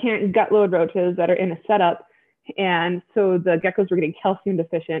I can't gut load roaches that are in a setup. And so the geckos were getting calcium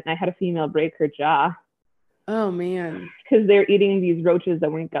deficient, and I had a female break her jaw. Oh, man. Because they're eating these roaches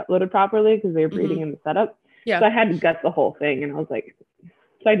that weren't gut loaded properly because they were breeding in the setup. Yeah. So I had to gut the whole thing, and I was like,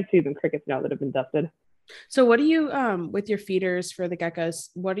 so I just feed them crickets now that have been dusted. So what do you, with your feeders for the geckos,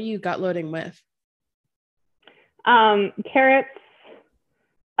 what are you gut loading with? Carrots,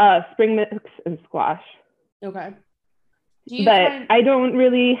 spring mix, and squash. Okay. I don't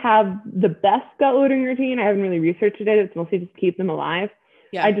really have the best gut loading routine. I haven't really researched it. It's mostly just keep them alive.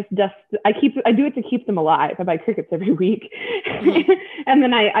 Yeah. I do it to keep them alive. I buy crickets every week. And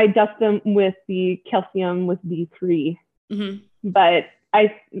then I dust them with the calcium with D3. But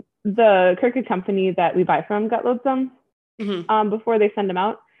the cricket company that we buy from gut loads them before they send them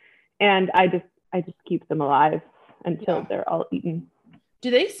out, and I just keep them alive until they're all eaten.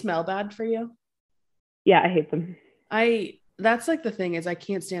 Do they smell bad for you? Yeah, I hate them. That's like the thing is I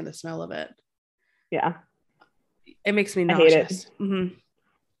can't stand the smell of it. Yeah, it makes me nauseous. I hate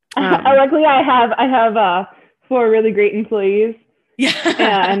it. Luckily, I have 4 really great employees. Yeah,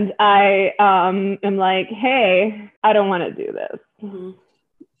 and I am like, hey, I don't want to do this.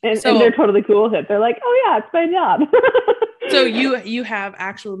 And they're totally cool with it. They're like, oh yeah, it's my job. So you have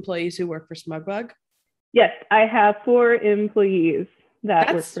actual employees who work for SmugBug? Yes, I have 4 employees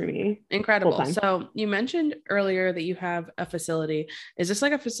that work for me. Incredible. full-time. So you mentioned earlier that you have a facility. Is this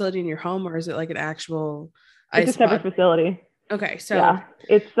like a facility in your home, or is it like an actual It's a separate pod? facility. Okay, so yeah,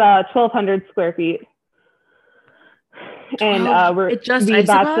 it's 1,200 square feet, and we isopods?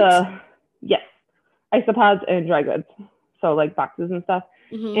 bought yes, isopods and dry goods, so like boxes and stuff.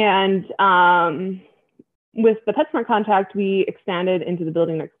 Mm-hmm. And with the PetSmart contract, we expanded into the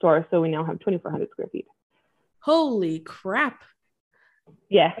building next door, so we now have 2,400 square feet. Holy crap!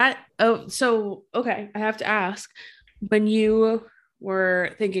 Yeah. So okay, I have to ask, when you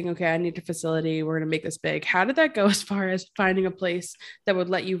were thinking, okay, I need a facility, we're going to make this big, how did that go as far as finding a place that would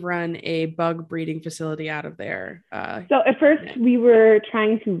let you run a bug breeding facility out of there? So at first we were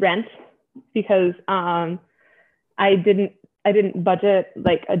trying to rent because I didn't budget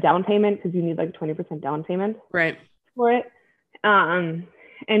like a down payment, because you need like a 20% down payment right for it. And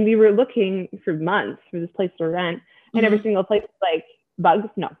we were looking for months for this place to rent, and every single place was like, bugs,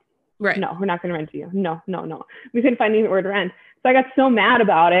 no, right, no, we're not going to rent to you, no. We couldn't find anywhere to rent, so I got so mad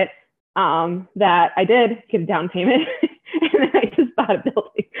about it that I did get a down payment and then I just bought a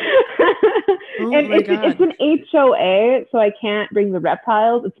building. And it's an HOA, so I can't bring the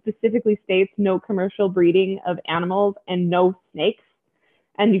reptiles. It specifically states no commercial breeding of animals and no snakes,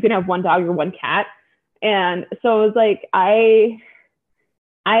 and you can have 1 dog or 1 cat. And so it was like, I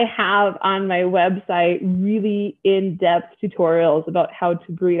have on my website really in-depth tutorials about how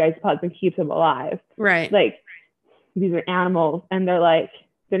to breed isopods and keep them alive. Right. Like, these are animals, and they're like,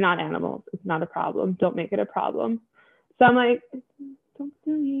 they're not animals. It's not a problem. Don't make it a problem. So I'm like, don't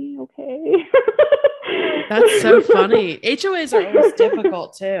do me, okay? That's so funny. HOAs are always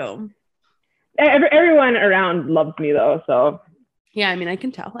difficult too. Everyone around loves me though, so. Yeah, I mean, I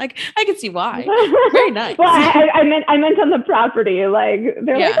can tell. Like, I can see why. Very nice. Well, I meant on the property. Like,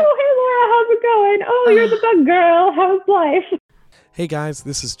 they're like, oh, hey, Laura, how's it going? Oh, you're the bug girl. How's life? Hey guys,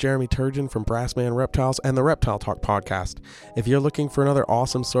 this is Jeremy Turgeon from Brassman Reptiles and the Reptile Talk podcast. If you're looking for another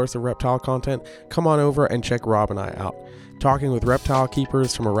awesome source of reptile content, come on over and check Rob and I out, talking with reptile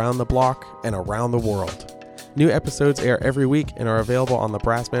keepers from around the block and around the world. New episodes air every week and are available on the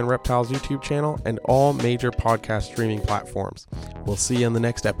Brassman Reptiles YouTube channel and all major podcast streaming platforms. We'll see you in the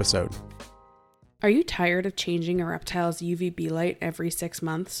next episode. Are you tired of changing a reptile's UVB light every 6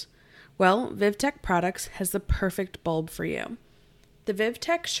 months? Well, VivTech Products has the perfect bulb for you. The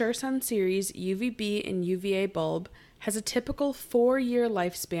VivTech SureSun Series UVB and UVA bulb has a typical 4-year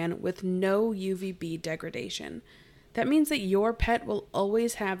lifespan with no UVB degradation. That means that your pet will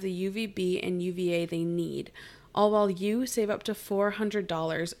always have the UVB and UVA they need, all while you save up to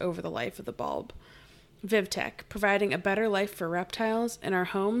 $400 over the life of the bulb. VivTech, providing a better life for reptiles in our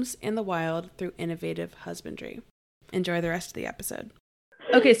homes and the wild through innovative husbandry. Enjoy the rest of the episode.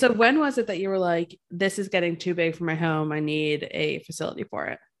 Okay, so when was it that you were like, this is getting too big for my home, I need a facility for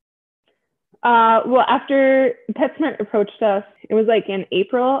it? Well, after PetSmart approached us, it was like in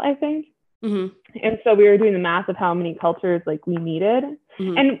April, I think. Mm-hmm. And so we were doing the math of how many cultures like we needed.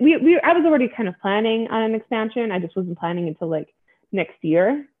 Mm-hmm. And I was already kind of planning on an expansion. I just wasn't planning until like next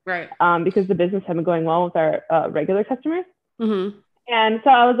year. Right. Because the business had been going well with our regular customers. Mm-hmm. And so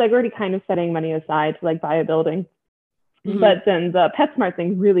I was like already kind of setting money aside to like buy a building. Mm-hmm. But then the PetSmart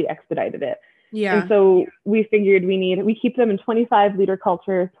thing really expedited it. Yeah. And so we figured we keep them in 25-liter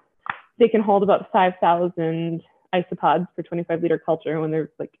cultures. They can hold about 5,000 isopods per 25-liter culture when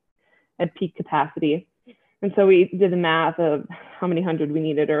they're like at peak capacity. And so we did the math of how many hundred we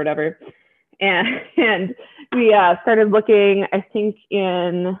needed or whatever. And we started looking, I think,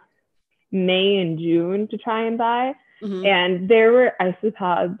 in May and June to try and buy. Mm-hmm. And there were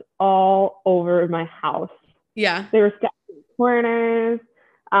isopods all over my house. Yeah. They were scattered in corners.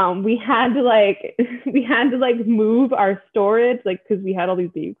 We had to move our storage, like, because we had all these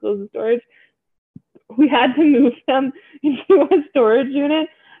baby clothes in storage. We had to move them into a storage unit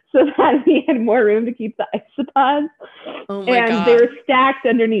so that we had more room to keep the isopods. Oh my God. They were stacked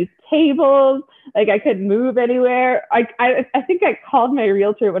underneath tables. Like, I couldn't move anywhere. I think I called my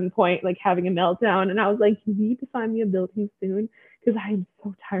realtor at one point, like having a meltdown, and I was like, you need to find me a building soon because I am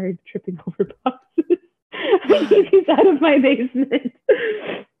so tired of tripping over boxes. I need these out of my basement.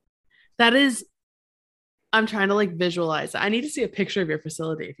 That is, I'm trying to like visualize it. I need to see a picture of your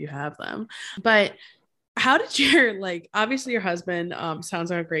facility if you have them. But how did your, like, obviously your husband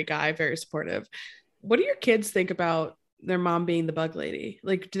sounds like a great guy, very supportive. What do your kids think about their mom being the bug lady?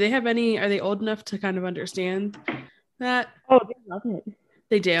 Like, do they have any, are they old enough to kind of understand that? Oh, they love it.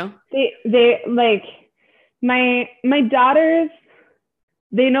 They do? They like, my daughters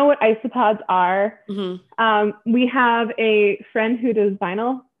they know what isopods are. Mm-hmm. We have a friend who does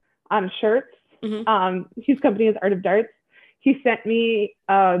vinyl on shirts. Mm-hmm. His company is Art of Darts. He sent me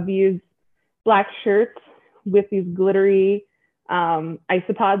these black shirts with these glittery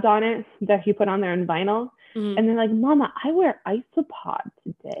isopods on it that he put on there in vinyl. Mm-hmm. And they're like, Mama, I wear isopods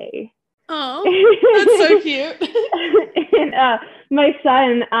today. Oh, that's so cute. And my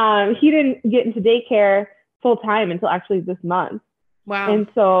son, he didn't get into daycare full time until actually this month. Wow. And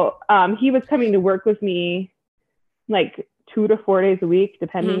so he was coming to work with me like 2 to 4 days a week,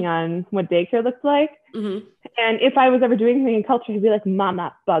 depending on what daycare looks like. Mm-hmm. And if I was ever doing anything in culture, he'd be like,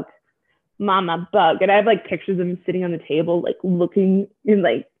 Mama, bug. Mama, bug. And I have like pictures of him sitting on the table, like looking and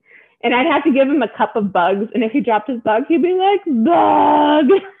like, and I'd have to give him a cup of bugs. And if he dropped his bug, he'd be like, bug.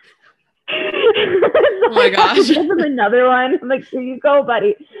 Oh my gosh. Give him another one. I'm like, here you go,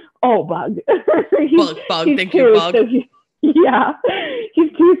 buddy. Oh, bug. Bug. Thank you, bug. So yeah,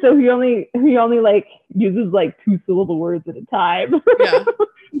 he's 2, so he only like uses like 2-syllable words at a time. Yeah.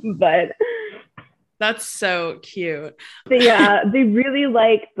 But that's so cute. They really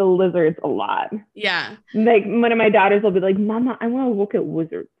like the lizards a lot. Yeah. Like one of my daughters will be like, Mama, I want to look at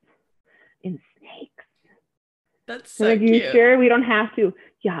lizards and snakes. That's so like, cute. You sure we don't have to?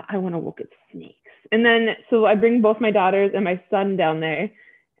 Yeah, I want to look at snakes. And then so I bring both my daughters and my son down there,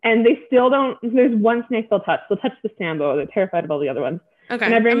 and they still don't. There's one snake they'll touch. They'll touch the Sambo. They're terrified of all the other ones. Okay.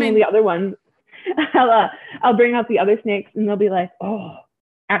 And I bring them the other ones. I'll bring out the other snakes, and they'll be like, "Oh,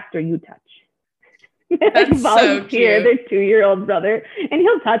 after you touch." That's so cute. Their 2-year-old brother, and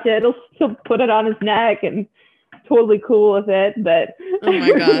he'll touch it. He'll put it on his neck and totally cool with it. But oh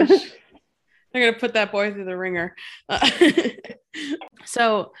my gosh, I'm gonna put that boy through the ringer.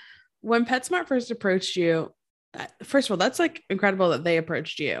 So when PetSmart first approached you, first of all, that's like incredible that they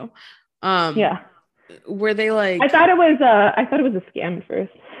approached you. Yeah. Were they like? I thought it was a scam at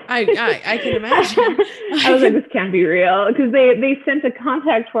first. I can imagine. I was like, this can't be real, because they sent a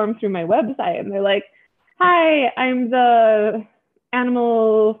contact form through my website, and they're like, "Hi, I'm the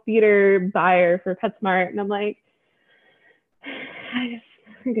animal feeder buyer for PetSmart," and I'm like, I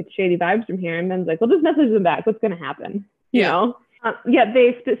get shady vibes from here. And Ben's like, "Well, just message them back. What's going to happen?" You know?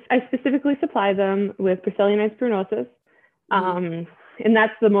 I specifically supply them with Brucellionized prunosis. And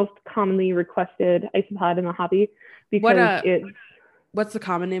that's the most commonly requested isopod in the hobby, because what's the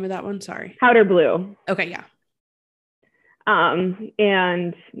common name of that one? Sorry. Powder blue. Okay. Yeah.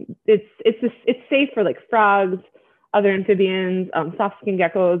 And it's safe for like frogs, other amphibians, soft skin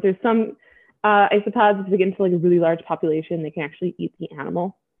geckos. There's some isopods that get into like a really large population. They can actually eat the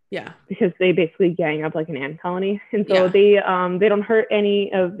animal. Yeah. Because they basically gang up like an ant colony. And so they don't hurt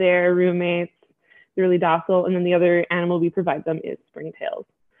any of their roommates. They're really docile. And then the other animal we provide them is springtails.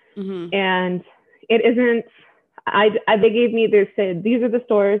 Mm-hmm. And it isn't, they said, these are the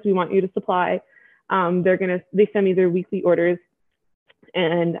stores we want you to supply. They send me their weekly orders,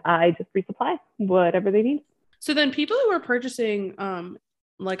 and I just resupply whatever they need. So then people who are purchasing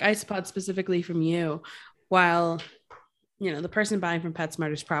like isopods specifically from you, while the person buying from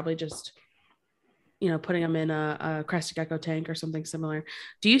PetSmart is probably just putting them in a crested gecko tank or something similar.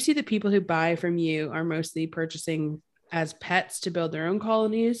 Do you see the people who buy from you are mostly purchasing as pets to build their own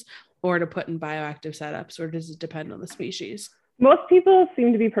colonies, or to put in bioactive setups, or does it depend on the species? Most people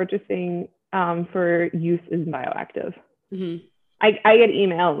seem to be purchasing for use in bioactive. Mm-hmm. I get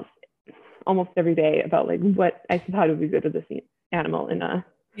emails almost every day about like what isopod would be good with this animal in a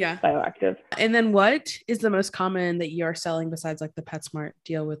bioactive. And then what is the most common that you are selling besides like the PetSmart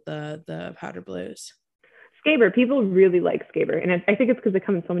deal with the powder blues? Scaber. People really like Scaber, and I think it's because they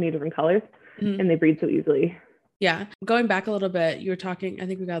come in so many different colors, and they breed so easily. Yeah. Going back a little bit, you were talking, I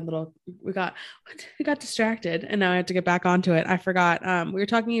think we got distracted, and now I have to get back onto it. I forgot. We were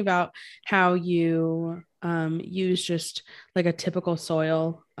talking about how you use just like a typical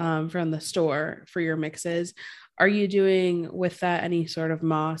soil from the store for your mixes. Are you doing with that any sort of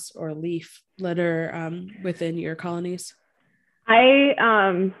moss or leaf litter within your colonies? I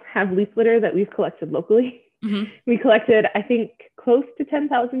have leaf litter that we've collected locally. Mm-hmm. We collected, I think, close to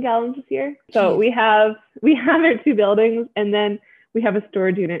 10,000 gallons this year. So we have our 2 buildings, and then we have a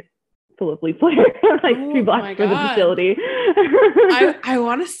storage unit full of leaf litter, like 3 blocks for the facility. I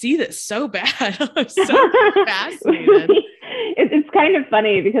want to see this so bad. I'm so fascinated. It's kind of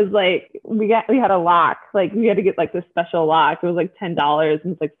funny because like we had a lock, like we had to get like this special lock. It was like $10,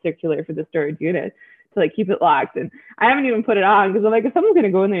 and it's like circular for the storage unit to like keep it locked. And I haven't even put it on because I'm like, if someone's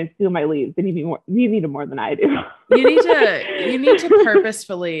gonna go in there and steal my leaves, they need it more than I do. You need to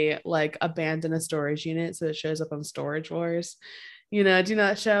purposefully like abandon a storage unit so it shows up on Storage Wars. Do you know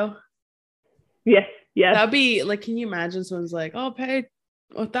that show? Yes. That'd be like, can you imagine someone's like, I'll pay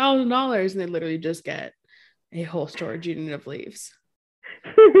 $1,000, and they literally just get a whole storage unit of leaves.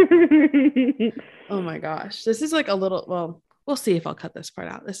 Oh my gosh. This is like a little, well, we'll see if I'll cut this part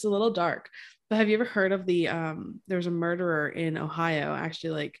out. This is a little dark. But have you ever heard of there's a murderer in Ohio,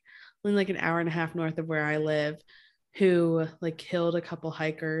 actually like only like an hour and a half north of where I live, who like killed a couple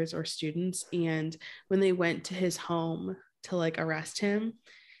hikers or students. And when they went to his home to like arrest him,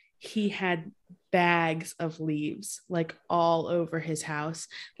 he had bags of leaves like all over his house,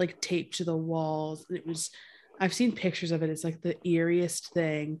 like taped to the walls. And I've seen pictures of it. It's like the eeriest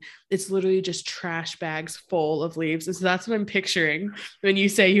thing. It's literally just trash bags full of leaves. And so that's what I'm picturing when you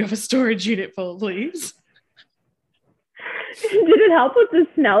say you have a storage unit full of leaves. Did it help with the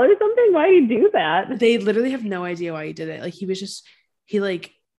smell or something? Why do you do that? They literally have no idea why he did it. Like he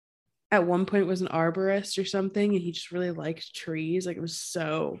like at one point was an arborist or something, and he just really liked trees. Like it was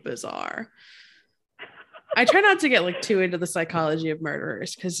so bizarre. I try not to get like too into the psychology of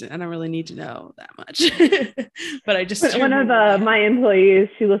murderers because I don't really need to know that much. But I just one of my employees,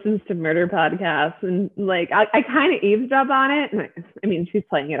 she listens to murder podcasts, and like I kind of eavesdrop on it. And I mean, she's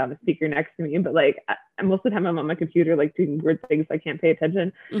playing it on the speaker next to me, but like most of the time I'm on my computer, like doing weird things, so I can't pay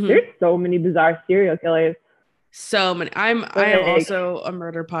attention. Mm-hmm. There's so many bizarre serial killers. So many. I am also a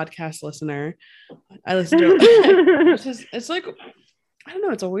murder podcast listener. I listen to it. It's like, I don't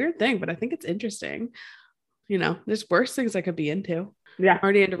know, it's a weird thing, but I think it's interesting. You know, there's worse things I could be into. Yeah. I'm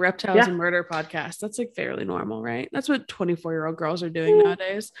already into reptiles and murder podcasts. That's like fairly normal, right? That's what 24-year-old girls are doing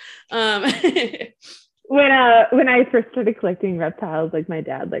nowadays. When I first started collecting reptiles, like my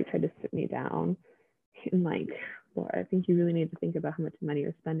dad like tried to sit me down and like, Laura, I think you really need to think about how much money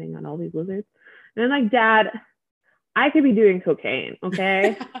you're spending on all these lizards. And I'm like, Dad, I could be doing cocaine,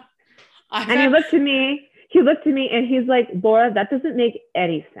 okay? And he looked at me and he's like, Laura, that doesn't make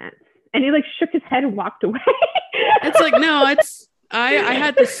any sense. And he like shook his head and walked away. It's like, no, I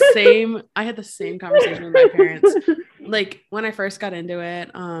had the same conversation with my parents. Like when I first got into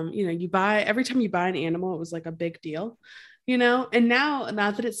it, you know, every time you buy an animal, it was like a big deal, you know? And now,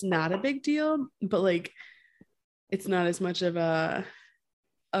 not that it's not a big deal, but like, it's not as much of a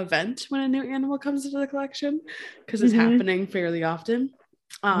event when a new animal comes into the collection because it's happening fairly often.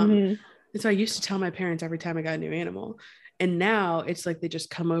 And so I used to tell my parents every time I got a new animal. And now it's like they just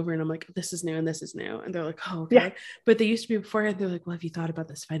come over and I'm like, this is new and this is new. And they're like, oh, okay. Yeah. But they used to be beforehand. They're like, well, have you thought about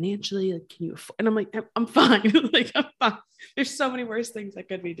this financially? Like, can you afford? And I'm like, I'm fine. Like, I'm fine. There's so many worse things I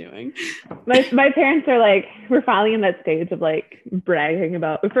could be doing. My parents are like, we're finally in that stage of like bragging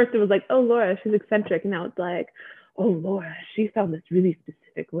about, at first it was like, oh, Laura, she's eccentric. And now it's like, oh, Laura, she found this really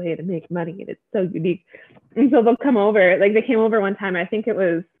specific way to make money. And it's so unique. And so they'll come over. Like they came over one time. I think it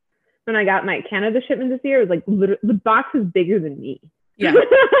was when I got my Canada shipment this year. It was like the box is bigger than me. Yeah. Because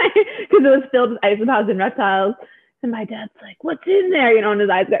it was filled with isopods and reptiles. And my dad's like, what's in there? You know, and his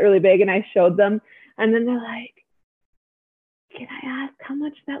eyes got really big and I showed them. And then they're like, can I ask how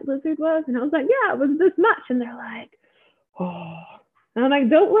much that lizard was? And I was like, yeah, it was this much. And they're like, oh. And I'm like,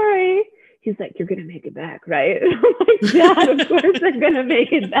 don't worry. He's like, you're going to make it back, right? And I'm like, Dad, of course they're going to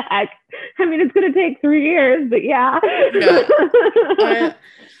make it back. I mean, it's going to take 3 years, but yeah.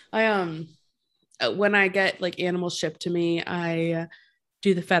 I when I get like animals shipped to me, I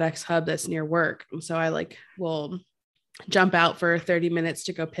do the FedEx hub that's near work. And so I like will jump out for 30 minutes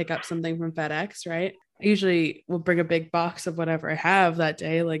to go pick up something from FedEx, right? I usually will bring a big box of whatever I have that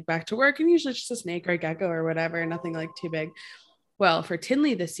day, like back to work, and usually just a snake or a gecko or whatever, nothing like too big. Well, for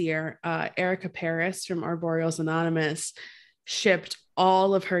Tinley this year, Erica Paris from Arboreals Anonymous shipped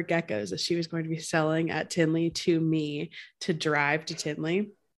all of her geckos that she was going to be selling at Tinley to me to drive to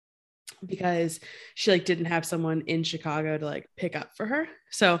Tinley, because she like didn't have someone in Chicago to like pick up for her.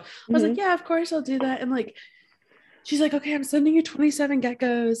 So I was like, yeah, of course I'll do that. And like, she's like, okay, I'm sending you 27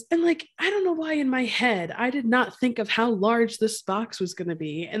 geckos. And like, I don't know why in my head, I did not think of how large this box was going to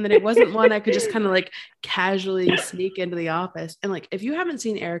be. And then it wasn't one I could just kind of like casually sneak into the office. And like, if you haven't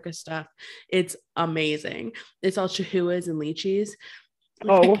seen Erica's stuff, it's amazing. It's all chihuahuas and lychees.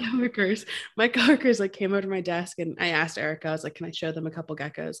 My coworkers like came over to my desk and I asked Erica, I was like, can I show them a couple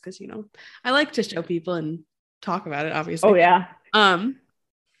geckos? Because, you know, I like to show people and talk about it, obviously. Oh yeah.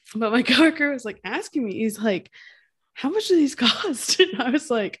 But my coworker was like asking me, he's like, how much do these cost? And I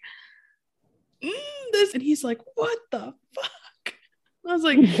was like, this, and he's like, what the fuck? I was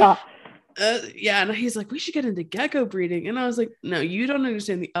like, yeah. And he's like, we should get into gecko breeding. And I was like, no, you don't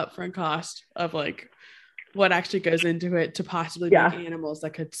understand the upfront cost of like what actually goes into it to possibly make animals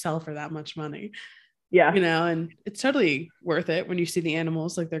that could sell for that much money. Yeah. You know, and it's totally worth it when you see the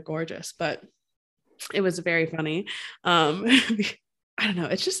animals, like they're gorgeous, but it was very funny. I don't know.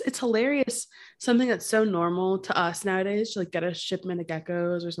 It's hilarious. Something that's so normal to us nowadays to like get a shipment of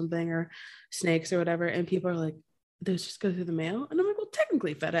geckos or something or snakes or whatever. And people are like, those just go through the mail. And I'm like, well,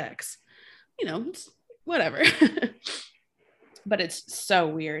 technically FedEx, it's whatever. But it's so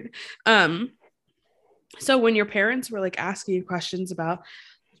weird. So when your parents were like asking you questions about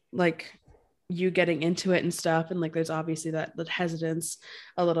like you getting into it and stuff, and like there's obviously that hesitance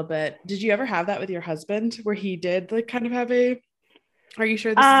a little bit. Did you ever have that with your husband where he did like kind of have are you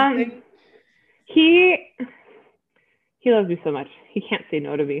sure this is a thing? He loves me so much. He can't say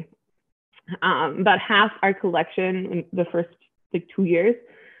no to me. About half our collection in the first like 2 years,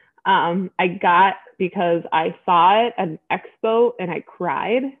 I got because I saw it at an expo and I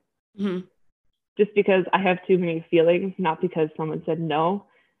cried. Mm-hmm. Just because I have too many feelings, not because someone said no.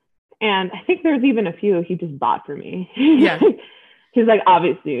 And I think there's even a few he just bought for me. Yeah. He's like,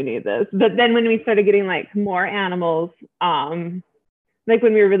 obviously you need this. But then when we started getting like more animals, like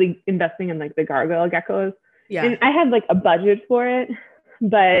when we were really investing in like the gargoyle geckos, yeah, and I had like a budget for it,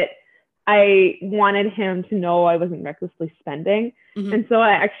 but I wanted him to know I wasn't recklessly spending. Mm-hmm. And so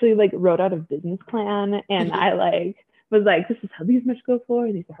I actually like wrote out a business plan, and I like was like, this is how these much go for,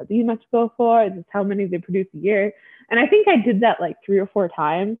 and these are how these much go for, this is how many they produce a year. And I think I did that like 3 or 4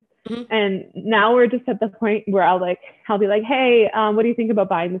 times. Mm-hmm. And now we're just at the point where I'll be like, hey, what do you think about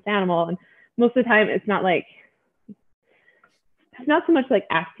buying this animal? And most of the time it's not so much like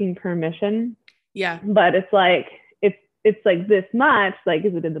asking permission. Yeah. But it's like, it's like this much, like,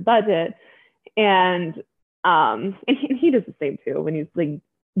 is it in the budget? And he does the same too when he's like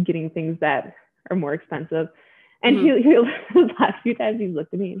getting things that are more expensive. And he the last few times he's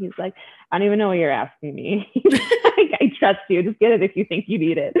looked at me and he's like, I don't even know what you're asking me. Like, I trust you. Just get it if you think you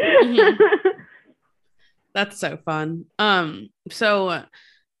need it. Mm-hmm. That's so fun. So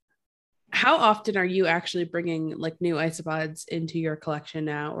how often are you actually bringing like new isopods into your collection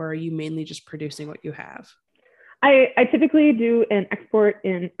now, or are you mainly just producing what you have? I typically do an import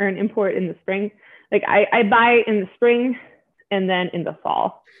in the spring. Like I buy in the spring and then in the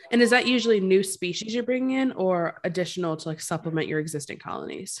fall. And is that usually new species you're bringing in or additional to like supplement your existing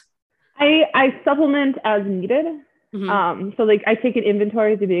colonies? I supplement as needed. Mm-hmm. So like I take an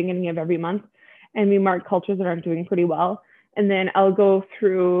inventory at the beginning of every month and we mark cultures that aren't doing pretty well. And then I'll go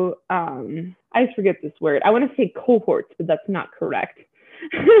through, I forget this word. I want to say cohorts, but that's not correct.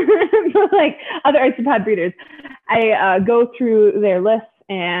 But like other isopod breeders, I go through their lists,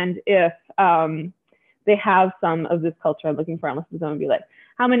 and if they have some of this culture I'm looking for, I'll listen to them and be like,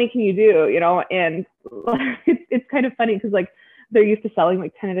 how many can you do? And it's kind of funny because like they're used to selling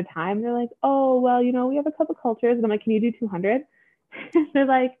like 10 at a time. They're like, oh, well, we have a couple cultures. And I'm like, can you do 200? They're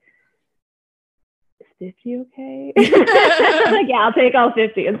like, is 50 okay? I'm like, yeah, I'll take all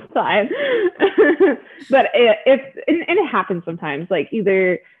 50. It's fine. But it happens sometimes. Like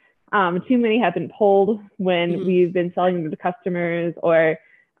either too many have been pulled when we've been selling them to customers, or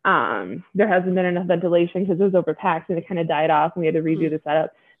there hasn't been enough ventilation because it was overpacked and it kind of died off and we had to redo the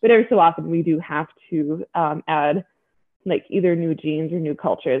setup. But every so often we do have to add like either new genes or new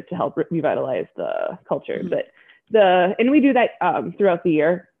cultures to help revitalize the culture. And we do that throughout the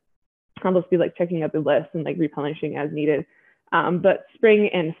year. I'll just be like checking out the list and like replenishing as needed. But spring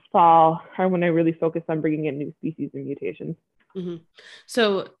and fall are when I really focus on bringing in new species and mutations. Mm-hmm.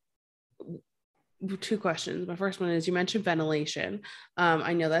 So 2 questions. My first one is, you mentioned ventilation.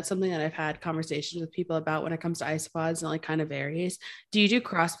 I know that's something that I've had conversations with people about when it comes to isopods, and it like kind of varies. Do you do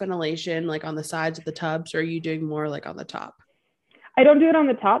cross ventilation like on the sides of the tubs, or are you doing more like on the top? I don't do it on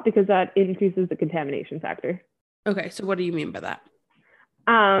the top because that increases the contamination factor. Okay. So what do you mean by that?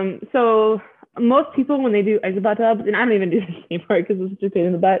 So most people, when they do isopod tubs, and I don't even do this anymore because it's just a pain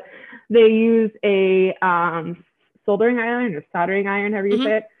in the butt, they use a soldering iron or soldering iron, however you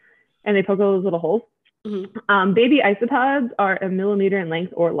say it, and they poke all those little holes. Baby isopods are 1 millimeter in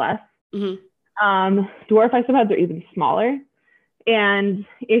length or less. Dwarf isopods are even smaller. And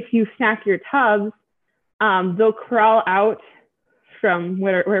if you stack your tubs, they'll crawl out from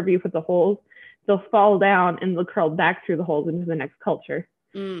wherever you put the holes. They'll fall down and they'll crawl back through the holes into the next culture.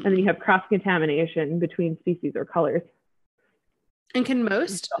 And then you have cross contamination between species or colors. And can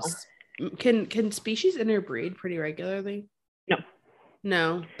species interbreed pretty regularly?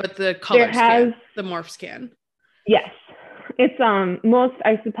 No, but the colors can. The morphs can. Yes. It's most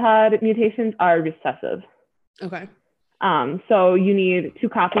isopod mutations are recessive. Okay. So you need 2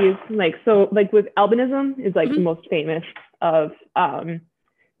 copies. Like with albinism is like the most famous of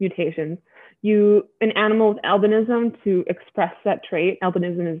mutations. An animal with albinism, to express that trait,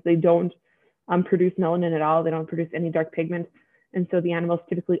 albinism is they don't produce melanin at all. They don't produce any dark pigment. And so the animal is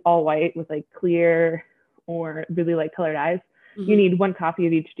typically all white with like clear or really light colored eyes. You need one copy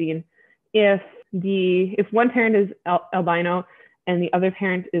of each gene. If one parent is albino and the other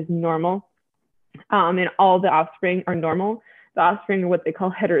parent is normal, and all the offspring are normal, the offspring are what they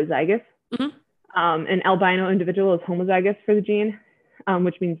call heterozygous. An albino individual is homozygous for the gene,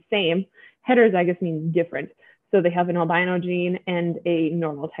 which means same. Heterozygous means different. So they have an albino gene and a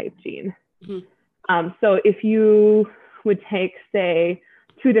normal type gene. So if you would take, say,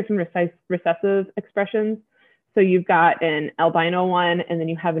 two different recessive expressions, so you've got an albino one and then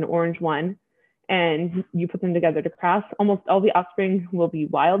you have an orange one, and you put them together to cross, almost all the offspring will be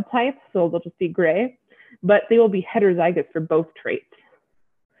wild type, so they'll just be gray, but they will be heterozygous for both traits.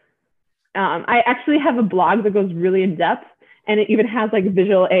 I actually have a blog that goes really in depth, and it even has like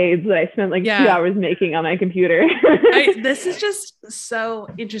visual aids that I spent like 2 hours making on my computer. This is just so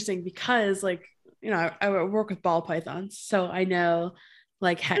interesting because, like, you know, I work with ball pythons, so I know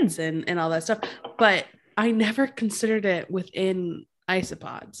like hets and all that stuff, but I never considered it within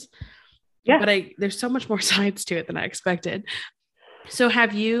isopods. But there's so much more science to it than I expected. So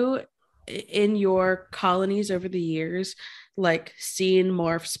have you, in your colonies over the years, like seen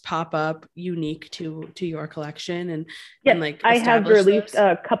morphs pop up unique to your collection and like I have released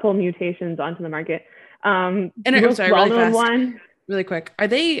a couple mutations onto the market. And I'm sorry, really fast, really quick. Are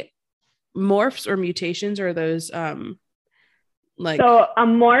they morphs or mutations, or are those like? So a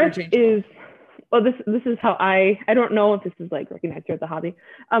morph is, well, this is how I don't know if this is like recognized here at the hobby.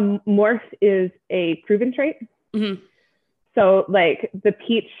 Morph is a proven trait. So like the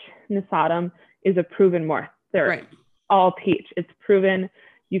peach Nisatum is a proven morph. They're all peach. It's proven.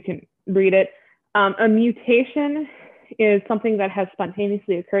 You can breed it. A mutation is something that has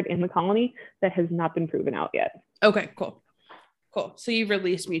spontaneously occurred in the colony that has not been proven out yet. Okay, cool. So you've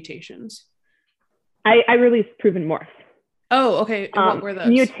released mutations. I released proven morphs. Oh, okay. And what were those?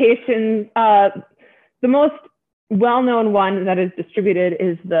 Mutations. The most well-known one that is distributed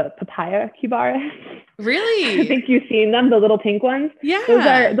is the papaya cubaris. Really? I think you've seen them, the little pink ones. Yeah. Those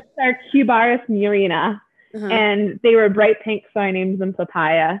are Cubaris murina. And they were bright pink, so I named them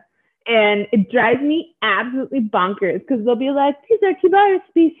papaya. And it drives me absolutely bonkers because they'll be like, these are Cubaris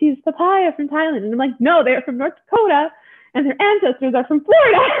species papaya from Thailand. And I'm like, no, they're from North Dakota and their ancestors are from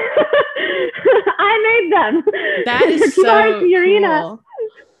Florida. I made them. That is so cool.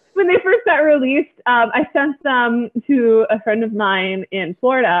 When they first got released, I sent them to a friend of mine in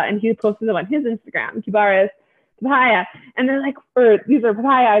Florida, and he posted them on his Instagram, Cubaris papaya. And they're like, these are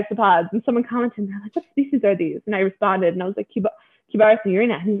papaya isopods. And someone commented, and they're like, what species are these? And I responded, and I was like, Cubaris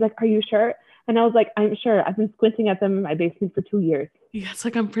murina. And he's like, are you sure? And I was like, I'm sure. I've been squinting at them in my basement for 2 years. Yeah, it's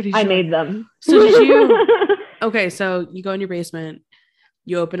like, I'm pretty sure. I made them. So did you? Okay, so you go in your basement,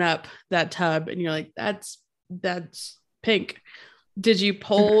 you open up that tub, and you're like, that's pink. Did you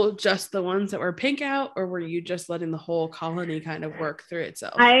pull just the ones that were pink out, or were you just letting the whole colony kind of work through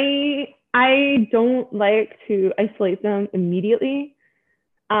itself? I don't like to isolate them immediately.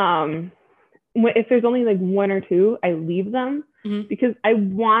 If there's only like one or two, I leave them because I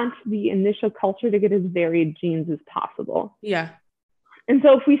want the initial culture to get as varied genes as possible. Yeah. And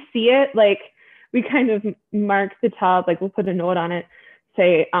so if we see it, like we kind of mark the tub, like we'll put a note on it,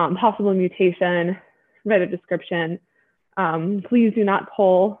 say possible mutation, write a description. Please do not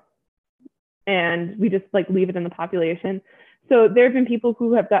pull, and we just like leave it in the population. So there have been people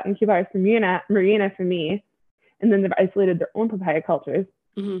who have gotten Cubaris murina from me, and then they've isolated their own papaya cultures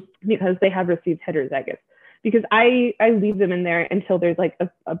because they have received heterozygous. Because I leave them in there until there's like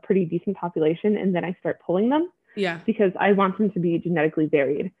a pretty decent population, and then I start pulling them. Yeah. Because I want them to be genetically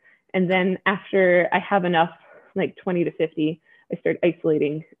varied. And then after I have enough, like 20 to 50, I start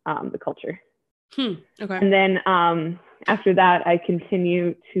isolating the culture. Okay. And then after that, I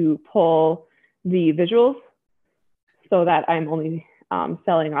continue to pull the visuals so that I'm only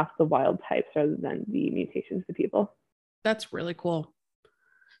selling off the wild types rather than the mutations to people. That's really cool.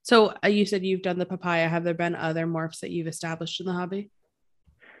 So you said you've done the papaya. Have there been other morphs that you've established in the hobby?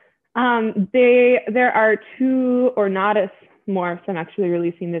 There are 2 ornatus morphs I'm actually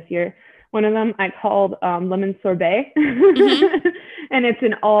releasing this year. One of them I called Lemon Sorbet, and it's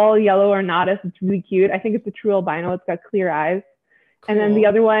an all yellow ornatus. It's really cute. I think it's a true albino. It's got clear eyes. Cool. And then the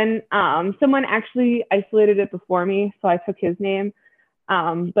other one, someone actually isolated it before me, so I took his name.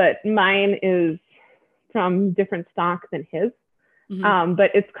 But mine is from different stock than his.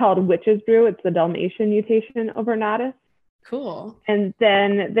 But it's called Witch's Brew. It's the Dalmatian mutation of ornatus. Cool. And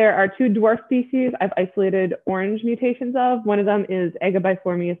then there are 2 dwarf species I've isolated orange mutations of. One of them is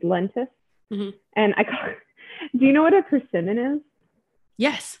Agabiformes lentis. And do you know what a persimmon is?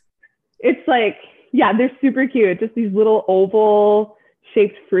 Yes. It's like, yeah, they're super cute. Just these little oval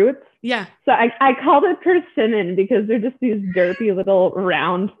shaped fruits. Yeah. So I called it persimmon because they're just these derpy little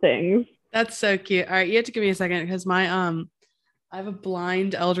round things. That's so cute. All right, you have to give me a second because my I have a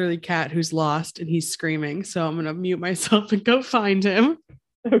blind elderly cat who's lost and he's screaming. So I'm gonna mute myself and go find him.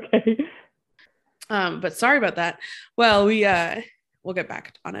 Okay. But sorry about that. Well, we'll get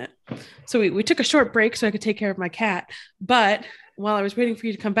back on it. So we took a short break so I could take care of my cat. But while I was waiting for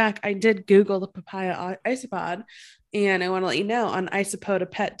you to come back, I did Google the papaya isopod. And I want to let you know on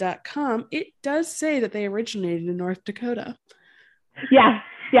isopodapet.com, it does say that they originated in North Dakota. Yeah.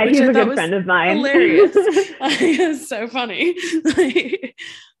 Yeah, he's a good friend of mine. Hilarious. It's so funny.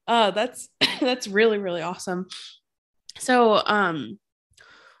 That's really, really awesome. So,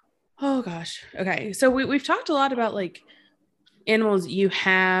 oh gosh. Okay. So we've talked a lot about like animals you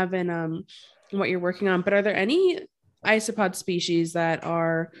have and what you're working on, but are there any isopod species that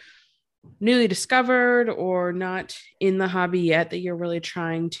are newly discovered or not in the hobby yet that you're really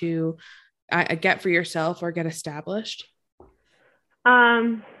trying to get for yourself or get established?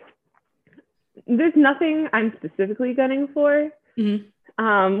 There's nothing I'm specifically gunning for.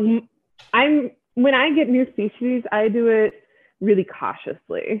 Mm-hmm. When I get new species, I do it really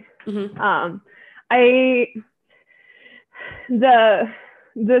cautiously. Mm-hmm.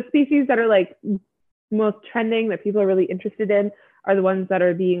 The species that are like most trending that people are really interested in are the ones that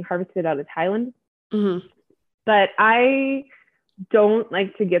are being harvested out of Thailand. Mm-hmm. But I don't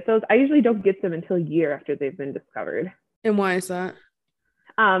like to get those. I usually don't get them until a year after they've been discovered. And why is that?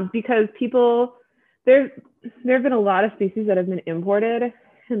 Because there have been a lot of species that have been imported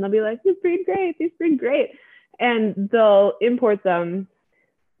and they'll be like, these breed great. And they'll import them,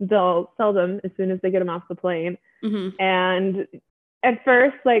 they'll sell them as soon as they get them off the plane. Mm-hmm. And at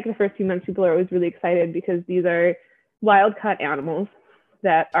first, like the first few months, people are always really excited because these are wild caught animals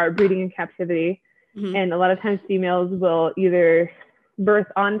that are breeding in captivity. Mm-hmm. And a lot of times females will either birth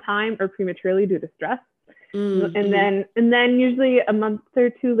on time or prematurely due to stress. Mm-hmm. And then usually a month or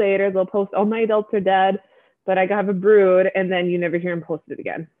two later, they'll post, "Oh, my adults are dead, but I have a brood," and then you never hear them post it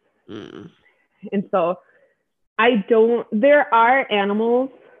again. Mm. And so there are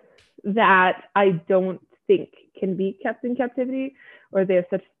animals that I don't think can be kept in captivity, or they have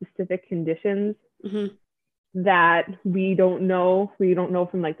such specific conditions mm-hmm. that we don't know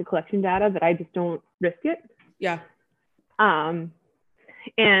from like the collection data, that I just don't risk it. Yeah. And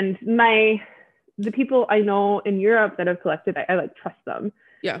the people I know in Europe that have collected, I like trust them.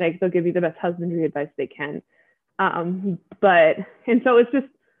 Yeah. Like they'll give you the best husbandry advice they can. And so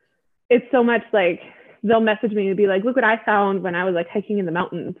it's so much like they'll message me and be like, "Look what I found when I was like hiking in the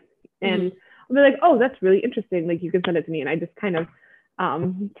mountains." And I'll be like, "Oh, that's really interesting. Like you can send it to me." And I just kind of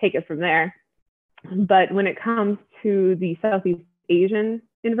take it from there. But when it comes to the Southeast Asian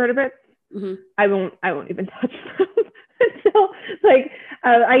invertebrates, mm-hmm. I won't even touch them. So like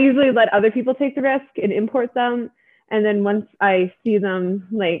I usually let other people take the risk and import them. And then once I see them,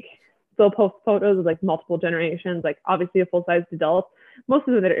 like they'll post photos of like multiple generations, like obviously a full-sized adult. Most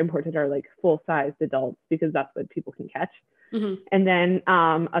of them that are imported are like full-sized adults because that's what people can catch. Mm-hmm. And then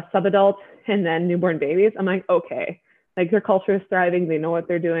a subadult and then newborn babies. I'm like, okay, like their culture is thriving. They know what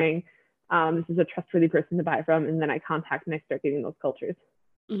they're doing. This is a trustworthy person to buy from. And then I contact and I start getting those cultures.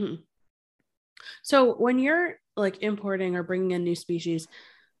 Mm-hmm. So when you're like importing or bringing in new species,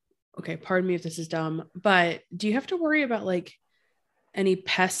 okay, pardon me if this is dumb, but do you have to worry about like any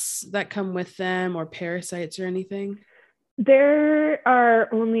pests that come with them or parasites or anything? There's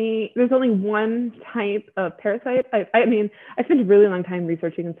only one type of parasite. I mean, I spent a really long time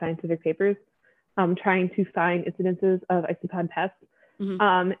researching in scientific papers, trying to find incidences of isopod pests.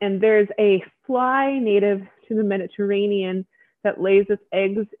 Mm-hmm. And there's a fly native to the Mediterranean that lays its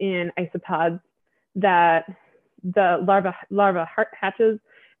eggs in isopods that the larva hatches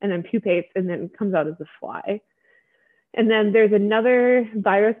and then pupates and then comes out as a fly. And then there's another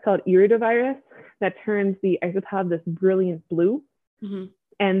virus called iridovirus that turns the isopod this brilliant blue. Mm-hmm.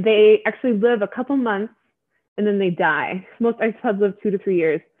 And they actually live a couple months and then they die. Most isopods live 2 to 3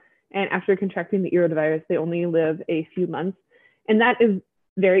 years. And after contracting the iridovirus, they only live a few months. And that is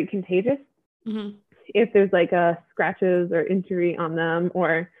very contagious. Mm-hmm. If there's like scratches or injury on them,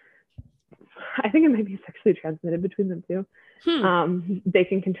 or I think it might be sexually transmitted between them too. They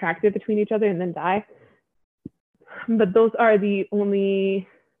can contract it between each other and then die. But those are the only,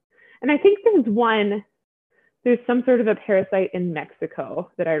 and I think there's some sort of a parasite in Mexico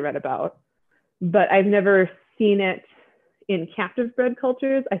that I read about, but I've never seen it in captive bred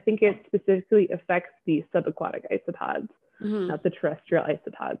cultures. I think it specifically affects the subaquatic isopods, mm-hmm. not the terrestrial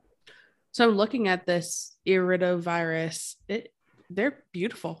isopods. So I'm looking at this iridovirus. They're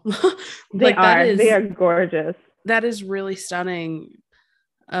beautiful. They are gorgeous. That is really stunning.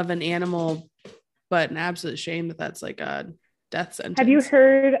 of an animal, but an absolute shame that that's like a death sentence. Have you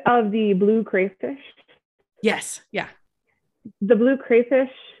heard of the blue crayfish? Yes. Yeah. The blue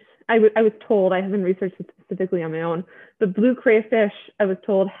crayfish, I was told, I haven't researched it specifically on my own, but blue crayfish, I was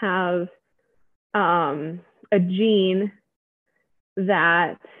told, have a gene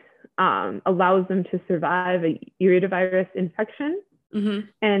that allows them to survive a iridovirus infection. Mm-hmm.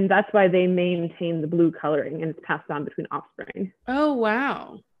 And that's why they maintain the blue coloring, and it's passed on between offspring. Oh,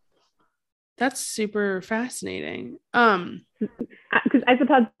 wow. That's super fascinating. Because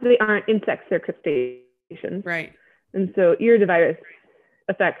isopods, they aren't insects, they're crustaceans. Right. And so iridovirus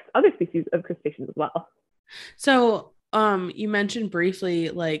affects other species of crustaceans as well. So you mentioned briefly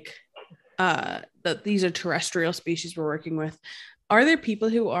like that these are terrestrial species we're working with. Are there people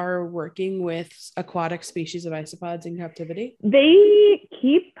who are working with aquatic species of isopods in captivity? They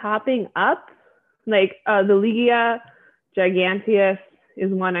keep popping up. Like the Ligia giganteus is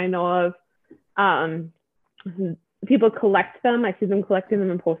one I know of. People collect them. I see them collecting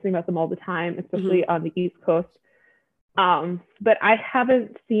them and posting about them all the time, especially on the East Coast. But I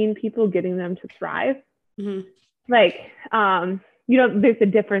haven't seen people getting them to thrive. Like, there's a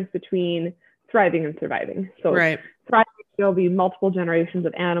difference between thriving and surviving. So right. Thriving, there'll be multiple generations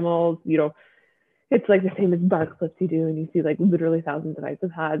of animals. It's like the same as bark flips you do, and you see like literally thousands of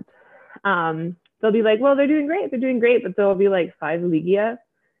isopods. They'll be like, well, they're doing great, but there'll be like 5 Ligia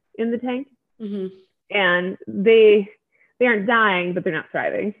in the tank. And they aren't dying, but they're not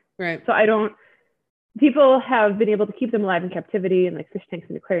thriving. Right. So people have been able to keep them alive in captivity in like fish tanks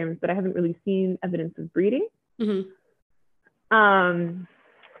and aquariums, but I haven't really seen evidence of breeding. There's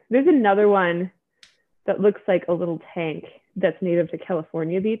another one that looks like a little tank that's native to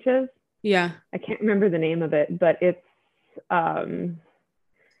California beaches. Yeah. I can't remember the name of it, but it's an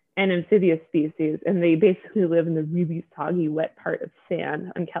amphibious species, and they basically live in the really soggy, wet part of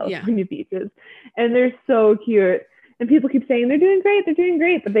sand on California beaches. And they're so cute. And people keep saying they're doing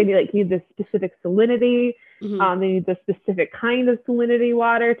great, but they need this specific salinity. They need this specific kind of salinity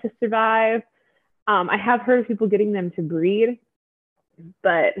water to survive. I have heard of people getting them to breed,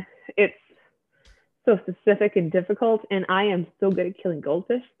 but it's so specific and difficult. And I am so good at killing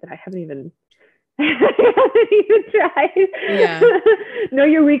goldfish that I haven't even tried. Yeah. Know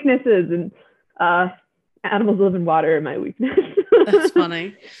your weaknesses, and animals live in water are my weakness. That's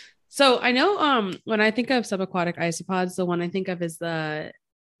funny. So I know when I think of subaquatic isopods, the one I think of is the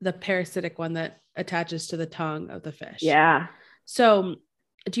parasitic one that attaches to the tongue of the fish. Yeah. So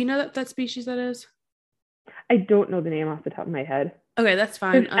do you know that species that is? I don't know the name off the top of my head. Okay, that's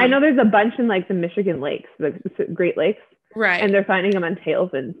fine. I know there's a bunch in like the Michigan lakes, the Great Lakes. Right. And they're finding them on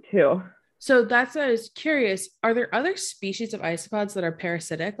tailfins too. So that's what I was curious. Are there other species of isopods that are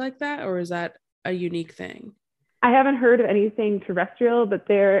parasitic like that, or is that a unique thing? I haven't heard of anything terrestrial, but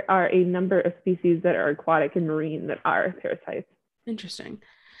there are a number of species that are aquatic and marine that are parasites. Interesting.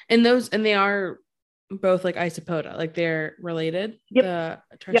 And they are both like isopoda, like they're related. Yep.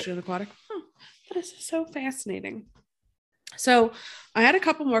 The terrestrial and aquatic. Oh, that is so fascinating. So I had a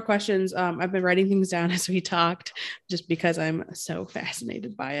couple more questions. I've been writing things down as we talked, just because I'm so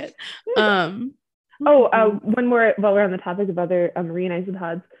fascinated by it. One more while we're on the topic of other marine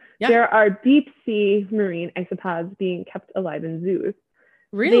isopods. Yeah. There are deep sea marine isopods being kept alive in zoos.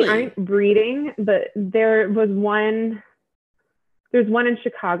 Really? They aren't breeding, but there's one in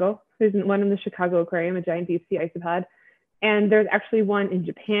Chicago. There's one in the Chicago Aquarium, a giant deep sea isopod. And there's actually one in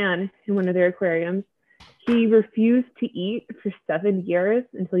Japan in one of their aquariums. He refused to eat for 7 years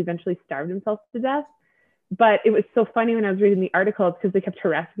until he eventually starved himself to death. But it was so funny when I was reading the article because they kept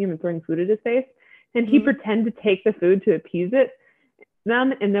harassing him and throwing food at his face. And he pretended to take the food to appease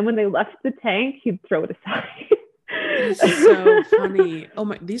them. And then when they left the tank, he'd throw it aside. It's so funny. Oh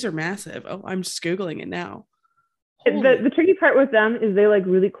my, these are massive. Oh, I'm just Googling it now. The tricky part with them is they like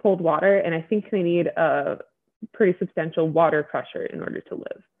really cold water. And I think they need a pretty substantial water pressure in order to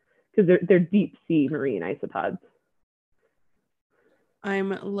live, because they're deep sea marine isopods. I'm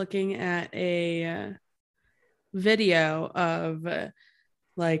looking at a video of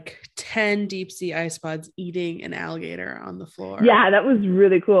like 10 deep sea isopods eating an alligator on the floor. Yeah, that was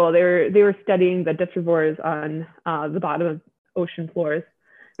really cool. They were studying the detrivores on the bottom of ocean floors.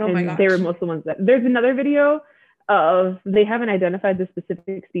 Oh my gosh. They were most of the ones that. There's another video of, they haven't identified the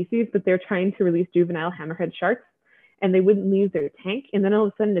specific species, but they're trying to release juvenile hammerhead sharks, and they wouldn't leave their tank. And then all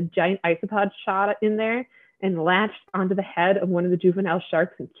of a sudden, a giant isopod shot in there and latched onto the head of one of the juvenile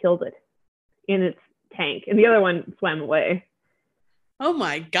sharks and killed it in its tank. And the other one swam away. Oh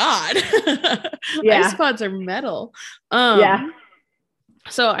my God. Yeah. Isopods are metal. Yeah.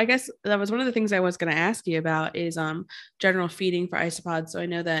 So I guess that was one of the things I was going to ask you about is general feeding for isopods. So I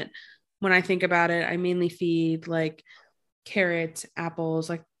know that when I think about it, I mainly feed like carrots, apples,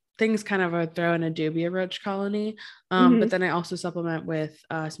 like things kind of a throw in a dubia roach colony. But then I also supplement with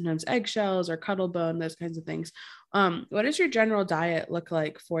sometimes eggshells or cuttle bone, those kinds of things. What does your general diet look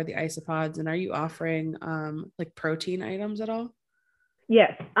like for the isopods? And are you offering like protein items at all?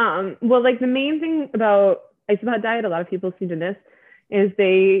 Yes. Well, like the main thing about isopod diet, a lot of people seem to miss, is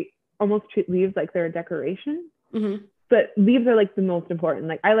they almost treat leaves like they're a decoration. But leaves are like the most important.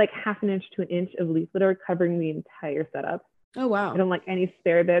 Like I like half an inch to an inch of leaf litter covering the entire setup. Oh, wow. I don't like any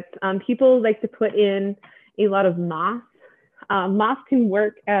spare bits. People like to put in a lot of moss. Moss can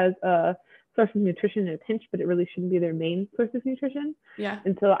work as a source of nutrition in a pinch, but it really shouldn't be their main source of nutrition. Yeah.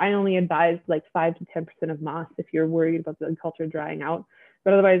 And so I only advise like 5 to 10% of moss if you're worried about the culture drying out.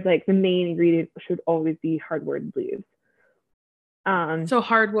 But otherwise, like the main ingredient should always be hardwood leaves. So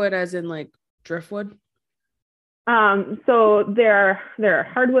hardwood as in like driftwood? So there are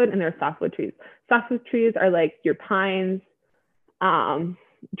hardwood and there are softwood trees. Softwood trees are like your pines,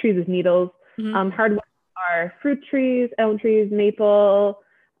 trees with needles. Hardwood are fruit trees, elm trees, maple,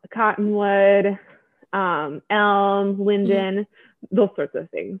 cottonwood, elm, linden, those sorts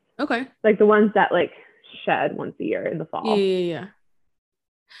of things. Okay. Like the ones that like shed once a year in the fall. Yeah.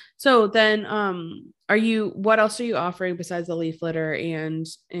 So then, what else are you offering besides the leaf litter and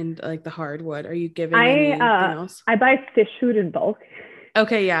like the hardwood? Are you giving anything else? I buy fish food in bulk.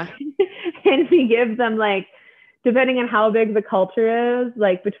 Okay. Yeah. And we give them like, depending on how big the culture is,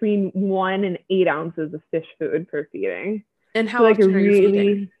 like between 1 and 8 ounces of fish food per feeding. And how often are you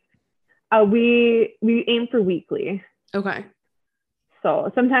feeding? We aim for weekly. Okay.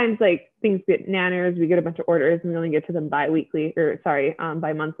 So sometimes like things get nanners, we get a bunch of orders and we only get to them bi-monthly.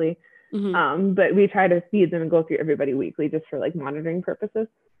 But we try to feed them and go through everybody weekly just for like monitoring purposes.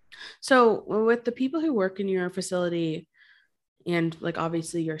 So with the people who work in your facility and like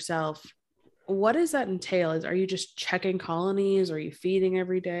obviously yourself, what does that entail? Are you just checking colonies? Are you feeding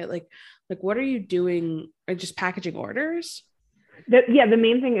every day? Like what are you doing? Are you just packaging orders? The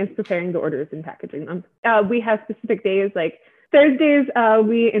main thing is preparing the orders and packaging them. We have specific days, like Thursdays,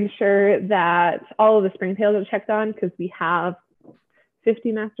 we ensure that all of the springtails are checked on because we have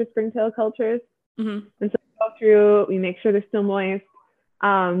 50 master springtail cultures. And so we go through, we make sure they're still moist.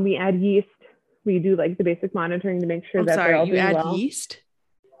 We add yeast. We do like the basic monitoring to make sure they're all doing well. You add yeast?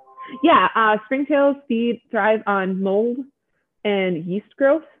 Yeah, springtails thrive on mold and yeast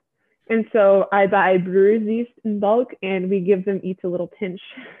growth. And so I buy brewer's yeast in bulk and we give them each a little pinch.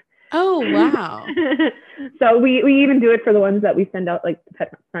 Oh, wow. So we even do it for the ones that we send out like to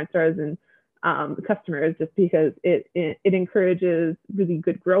PetSmart stores and customers, just because it encourages really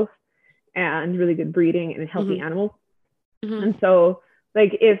good growth and really good breeding and healthy animals. And so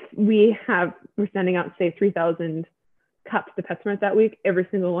like if we're sending out say 3,000 cups to PetSmart that week, every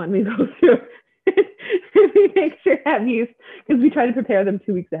single one we go through we make sure to have yeast because we try to prepare them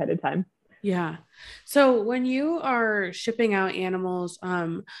 2 weeks ahead of time. Yeah. So when you are shipping out animals,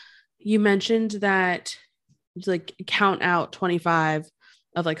 you mentioned that like count out 25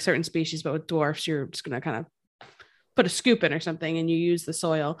 of like certain species, but with dwarfs, you're just going to kind of put a scoop in or something and you use the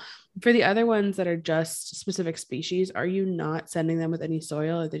soil. For the other ones that are just specific species, are you not sending them with any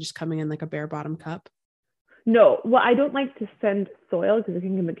soil? Are they just coming in like a bare bottom cup? No. Well, I don't like to send soil because it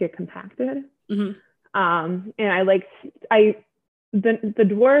can get compacted. And the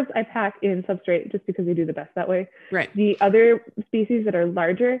dwarves I pack in substrate just because they do the best that way. Right. The other species that are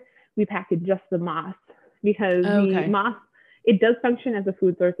larger, we pack in just the moss because the moss, it does function as a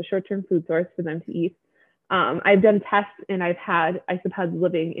food source, a short-term food source for them to eat. I've done tests and I've had isopods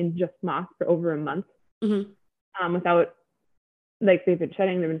living in just moss for over a month without, like they've been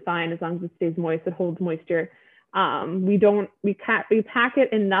shedding, they've been fine as long as it stays moist, it holds moisture. We pack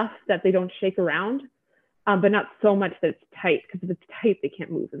it enough that they don't shake around, but not so much that it's tight, because if it's tight, they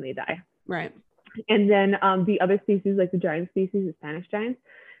can't move and they die. Right. And then the other species, like the giant species, the Spanish giants,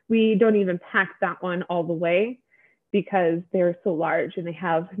 we don't even pack that one all the way because they're so large and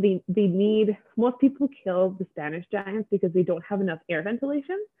they need, most people kill the Spanish giants because they don't have enough air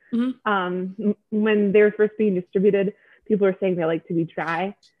ventilation. When they're first being distributed, people are saying they like to be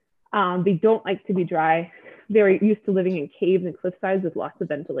dry. They don't like to be dry. They're used to living in caves and cliffsides with lots of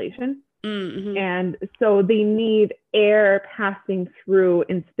ventilation. And so they need air passing through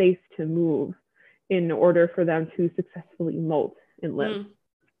and space to move in order for them to successfully molt and live.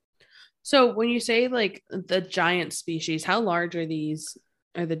 So when you say like the giant species, how large are these?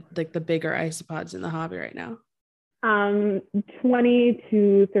 Are the bigger isopods in the hobby right now? 20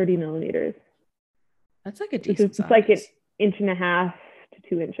 to 30 millimeters. That's like a decent size. It's like an 1.5 to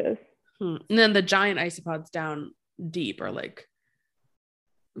 2 inches. And then the giant isopods down deep are like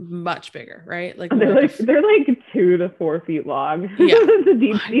much bigger, right? Like they're like 2 to 4 feet long. Yeah. The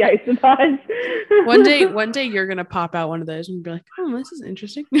deep sea isopods. one day you're gonna pop out one of those and be like, oh, this is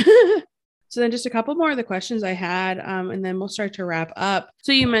interesting. So then just a couple more of the questions I had, and then we'll start to wrap up.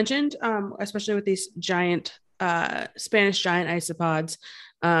 So you mentioned, especially with these giant Spanish giant isopods,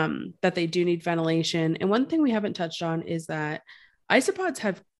 that they do need ventilation. And one thing we haven't touched on is that isopods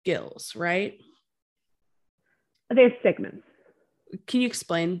have gills, right? They have segments. Can you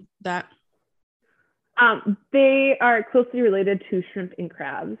explain that? They are closely related to shrimp and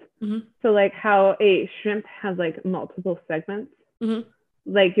crabs. Mm-hmm. So like how a shrimp has like multiple segments. Mm-hmm.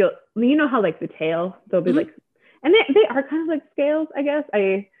 Like you know how like the tail, they'll be Mm-hmm. like, and they are kind of like scales, I guess.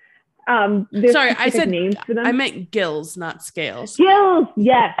 There's Sorry, I said names for them. I meant gills, not scales. Gills,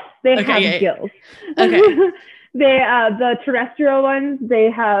 yes, they Okay, have yeah. gills. Okay. The terrestrial ones,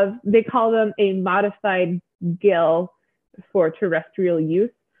 they call them a modified gill for terrestrial use,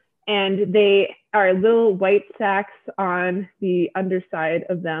 and they are little white sacs on the underside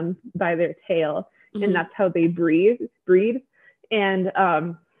of them by their tail, Mm-hmm. and that's how they breed. And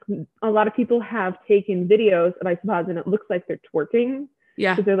a lot of people have taken videos of isopods, and it looks like they're twerking.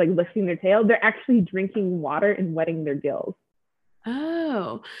 Yeah. Because they're like lifting their tail. They're actually drinking water and wetting their gills.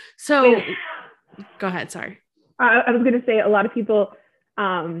 Oh, so go ahead. Sorry. I was going to say a lot of people,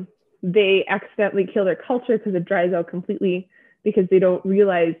 they accidentally kill their culture because it dries out completely because they don't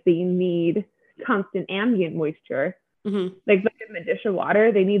realize they need constant ambient moisture. Mm-hmm. Like in the dish of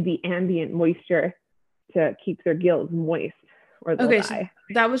water, they need the ambient moisture to keep their gills moist or they'll die. So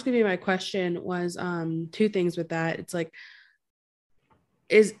that was going to be my question was 2 things with that. It's like,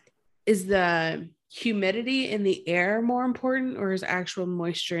 is the humidity in the air more important or is actual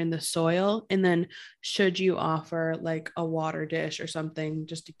moisture in the soil? And then should you offer like a water dish or something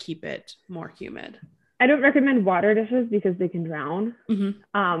just to keep it more humid? I don't recommend water dishes because they can drown.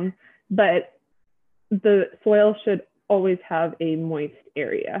 Mm-hmm. But the soil should always have a moist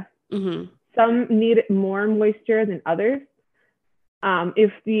area. Mm-hmm. Some need more moisture than others.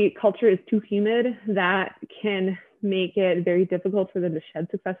 If the culture is too humid, that can make it very difficult for them to shed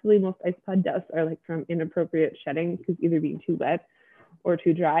successfully. Most isopod deaths are like from inappropriate shedding because either being too wet or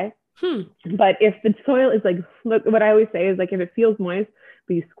too dry. But if the soil is like, look, what I always say is like, if it feels moist,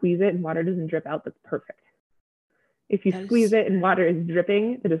 but you squeeze it and water doesn't drip out, that's perfect. If you squeeze it and water is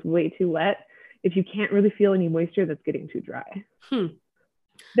dripping, that is way too wet. If you can't really feel any moisture, that's getting too dry.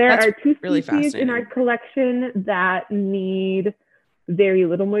 There are 2 really species in our collection that need very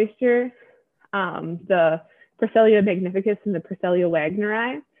little moisture. The Procelia magnificus and the Procelia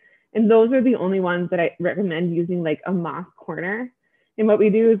wagneri. And those are the only ones that I recommend using like a moss corner. And what we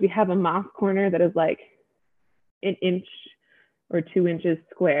do is we have a moss corner that is like 1 inch or 2 inches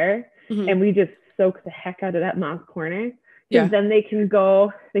square. Mm-hmm. And we just soak the heck out of that moss corner. Because then they can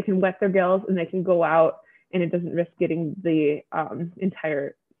wet their gills and they can go out and it doesn't risk getting the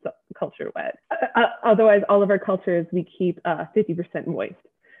entire culture wet. Otherwise, all of our cultures, we keep 50% moist.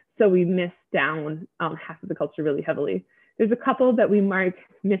 So we mist down half of the culture really heavily. There's a couple that we mark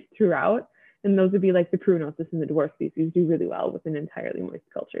mist throughout, and those would be like the Prunosis and the dwarf species do really well with an entirely moist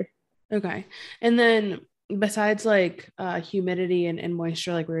culture. Okay. And then besides like humidity and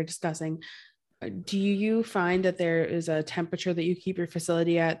moisture, like we were discussing, do you find that there is a temperature that you keep your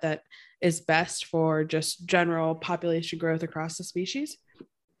facility at that is best for just general population growth across the species?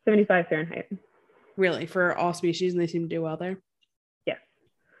 75 Fahrenheit. Really? For all species, and they seem to do well there? Yes.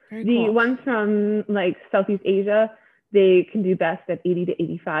 Very the cool. ones from like Southeast Asia, they can do best at 80 to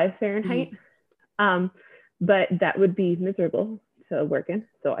 85 Fahrenheit. Mm-hmm. But that would be miserable to work in,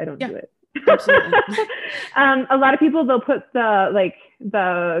 so I don't do it. Absolutely. A lot of people, they'll put the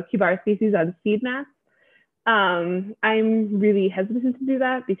Cubaris species on seed mats. I'm really hesitant to do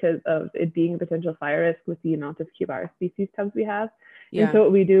that because of it being a potential fire risk with the amount of Cubaris species tubs we have. Yeah. And so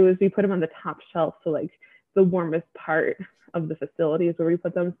what we do is we put them on the top shelf. So like the warmest part of the facility is where we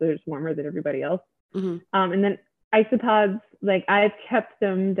put them. So they're just warmer than everybody else. Mm-hmm. And then isopods, like I've kept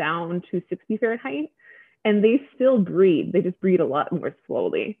them down to 60 Fahrenheit and they still breed. They just breed a lot more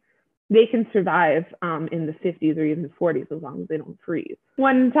slowly. They can survive in the 50s or even 40s as long as they don't freeze.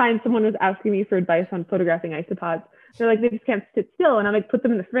 One time someone was asking me for advice on photographing isopods. They're like, they just can't sit still. And I'm like, put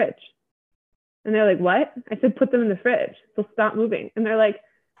them in the fridge. And they're like, what? I said, put them in the fridge. They'll stop moving. And they're like,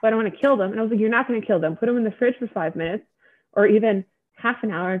 well, I don't want to kill them. And I was like, you're not going to kill them. Put them in the fridge for 5 minutes or even half an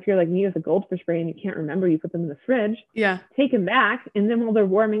hour. If you're like me with a goldfish brain, you can't remember, you put them in the fridge. Yeah. Take them back. And then while they're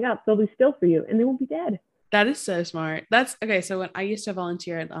warming up, they'll be still for you and they won't be dead. That is so smart. That's okay. So when I used to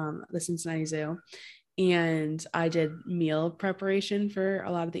volunteer at the Cincinnati Zoo, and I did meal preparation for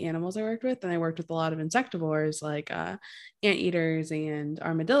a lot of the animals I worked with. And I worked with a lot of insectivores like anteaters and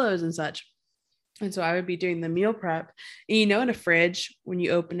armadillos and such. And so I would be doing the meal prep. And in a fridge, when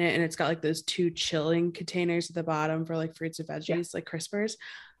you open it and it's got like those 2 chilling containers at the bottom for like fruits and veggies, like crispers,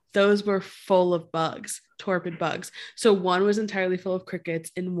 those were full of bugs, torpid bugs. So one was entirely full of crickets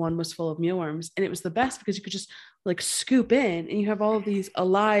and one was full of mealworms. And it was the best because you could just like scoop in and you have all of these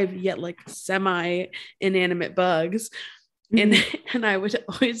alive yet like semi inanimate bugs. And I would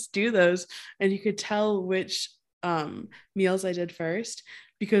always do those, and you could tell which meals I did first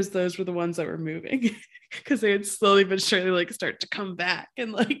because those were the ones that were moving, because they would slowly but surely like start to come back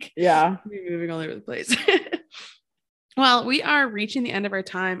and like be moving all over the place. Well, we are reaching the end of our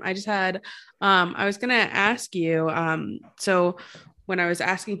time. I just had, I was going to ask you, so when I was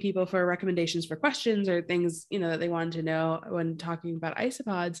asking people for recommendations for questions or things, that they wanted to know when talking about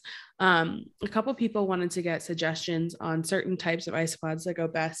isopods, a couple people wanted to get suggestions on certain types of isopods that go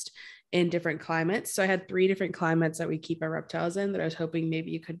best in different climates. So I had 3 different climates that we keep our reptiles in that I was hoping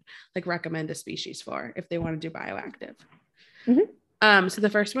maybe you could like recommend a species for if they want to do bioactive. So the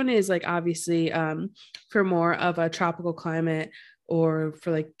first one is like obviously for more of a tropical climate, or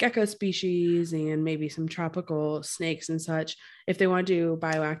for like gecko species and maybe some tropical snakes and such. If they want to do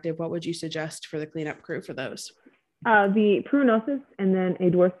bioactive, what would you suggest for the cleanup crew for those? The Prunosis and then a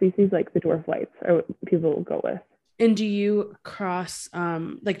dwarf species like the dwarf whites are what people will go with. And do you cross,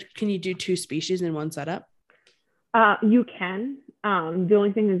 like, can you do 2 species in one setup? You can. The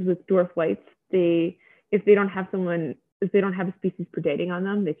only thing is with dwarf whites, if they don't have a species predating on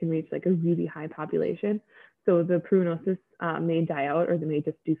them, they can reach like a really high population. So the Prunosis may die out, or they may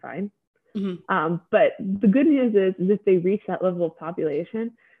just do fine. But the good news is if they reach that level of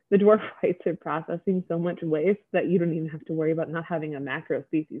population, the dwarf whites are processing so much waste that you don't even have to worry about not having a macro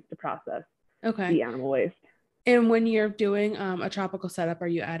species to process the animal waste. And when you're doing a tropical setup, are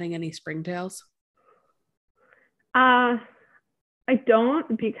you adding any springtails? I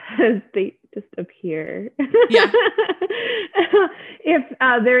don't, because they just appear. Yeah. If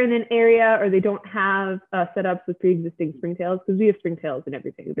they're in an area or they don't have setups with pre-existing springtails, because we have springtails and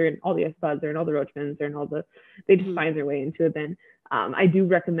everything. They're in all the isopods, they're in all the roachmans, they just find their way into it. Then I do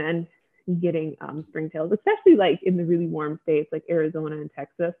recommend getting springtails, especially like in the really warm states like Arizona and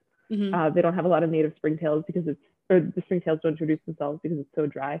Texas. They don't have a lot of native springtails because the springtails don't introduce themselves because it's so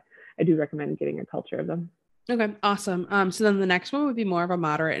dry. I do recommend getting a culture of them. Okay, awesome. So then the next one would be more of a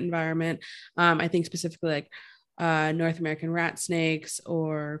moderate environment. I think specifically like North American rat snakes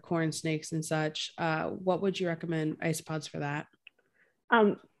or corn snakes and such. What would you recommend isopods for that?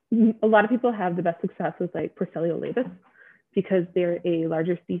 A lot of people have the best success with like Porcellio laevis because they're a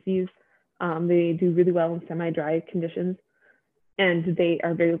larger species. They do really well in semi-dry conditions, and they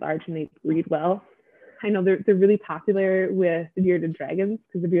are very large and they breed well. I know they're really popular with the bearded dragons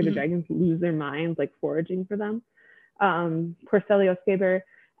because the bearded dragons lose their minds like foraging for them. Porcellio scaber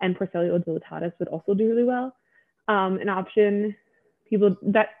and Porcellio dilatatus would also do really well. An option,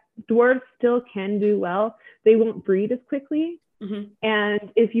 that dwarves still can do well. They won't breed as quickly.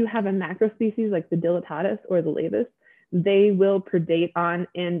 And if you have a macro species like the dilatatus or the laevis, they will predate on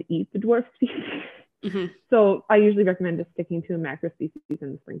and eat the dwarf species. So I usually recommend just sticking to a macro species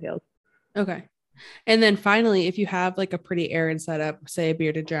and the springtails. Okay. And then finally, if you have like a pretty arid setup, say a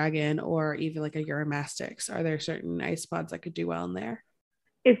bearded dragon or even like a Eurymastix, are there certain isopods that could do well in there?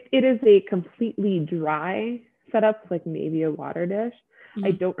 If it is a completely dry setup, like maybe a water dish,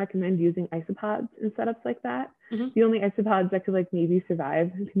 I don't recommend using isopods in setups like that. The only isopods that could like maybe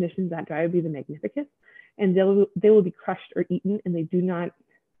survive in conditions that dry would be the Magnificus, and they will be crushed or eaten, and they do not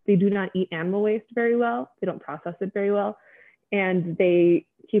eat animal waste very well. They don't process it very well, and they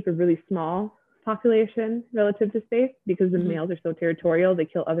keep a really small population relative to space because the males are so territorial. They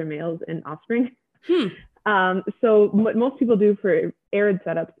kill other males and offspring. So what most people do for arid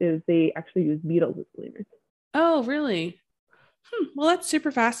setups is they actually use beetles as gleaners. Oh, really? Well, that's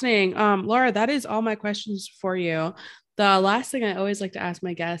super fascinating. Laura, that is all my questions for you. The last thing I always like to ask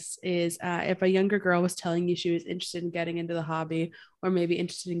my guests is if a younger girl was telling you she was interested in getting into the hobby or maybe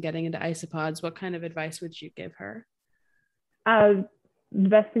interested in getting into isopods, what kind of advice would you give her? The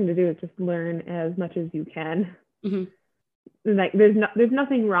best thing to do is just learn as much as you can. Like there's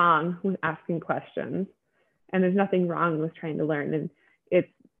nothing wrong with asking questions, and there's nothing wrong with trying to learn, and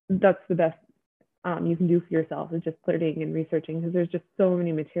that's the best you can do for yourself is just learning and researching, because there's just so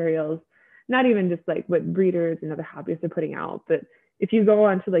many materials, not even just like what breeders and other hobbyists are putting out, but if you go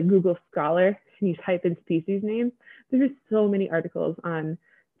onto like Google Scholar and you type in species names, there's just so many articles on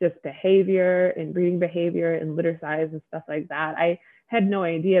just behavior and breeding behavior and litter size and stuff like that. I had no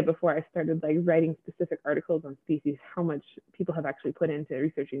idea before I started like writing specific articles on species how much people have actually put into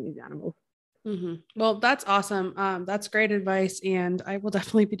researching these animals. Mm-hmm. Well, that's awesome. That's great advice. And I will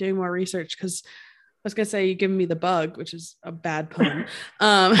definitely be doing more research because I was going to say you giving me the bug, which is a bad pun.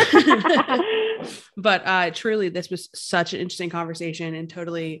 But truly, this was such an interesting conversation, and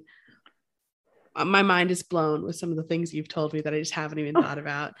totally my mind is blown with some of the things you've told me that I just haven't even thought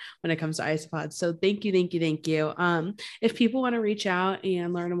about when it comes to isopods. So thank you. If people want to reach out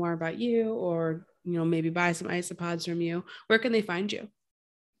and learn more about you, or, maybe buy some isopods from you, where can they find you?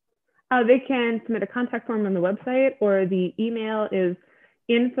 They can submit a contact form on the website, or the email is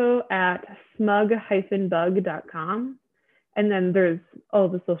info@smug-bug.com. And then there's all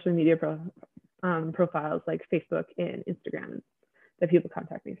the social media profiles like Facebook and Instagram that people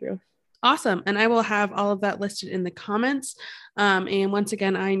contact me through. Awesome. And I will have all of that listed in the comments. And once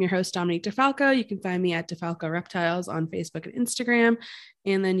again, I am your host, Dominique DeFalco. You can find me at DeFalco Reptiles on Facebook and Instagram.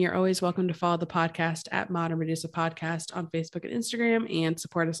 And then you're always welcome to follow the podcast at Modern Medusa Podcast on Facebook and Instagram, and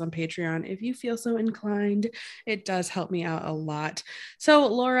support us on Patreon if you feel so inclined. It does help me out a lot. So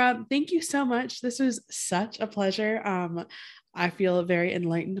Laura, thank you so much. This was such a pleasure. I feel very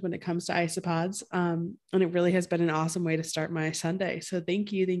enlightened when it comes to isopods. And it really has been an awesome way to start my Sunday. So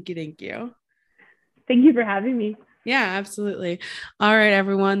thank you. Thank you for having me. Yeah, absolutely. All right,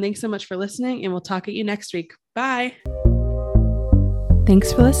 everyone. Thanks so much for listening, and we'll talk at you next week. Bye.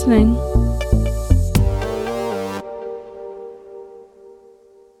 Thanks for listening.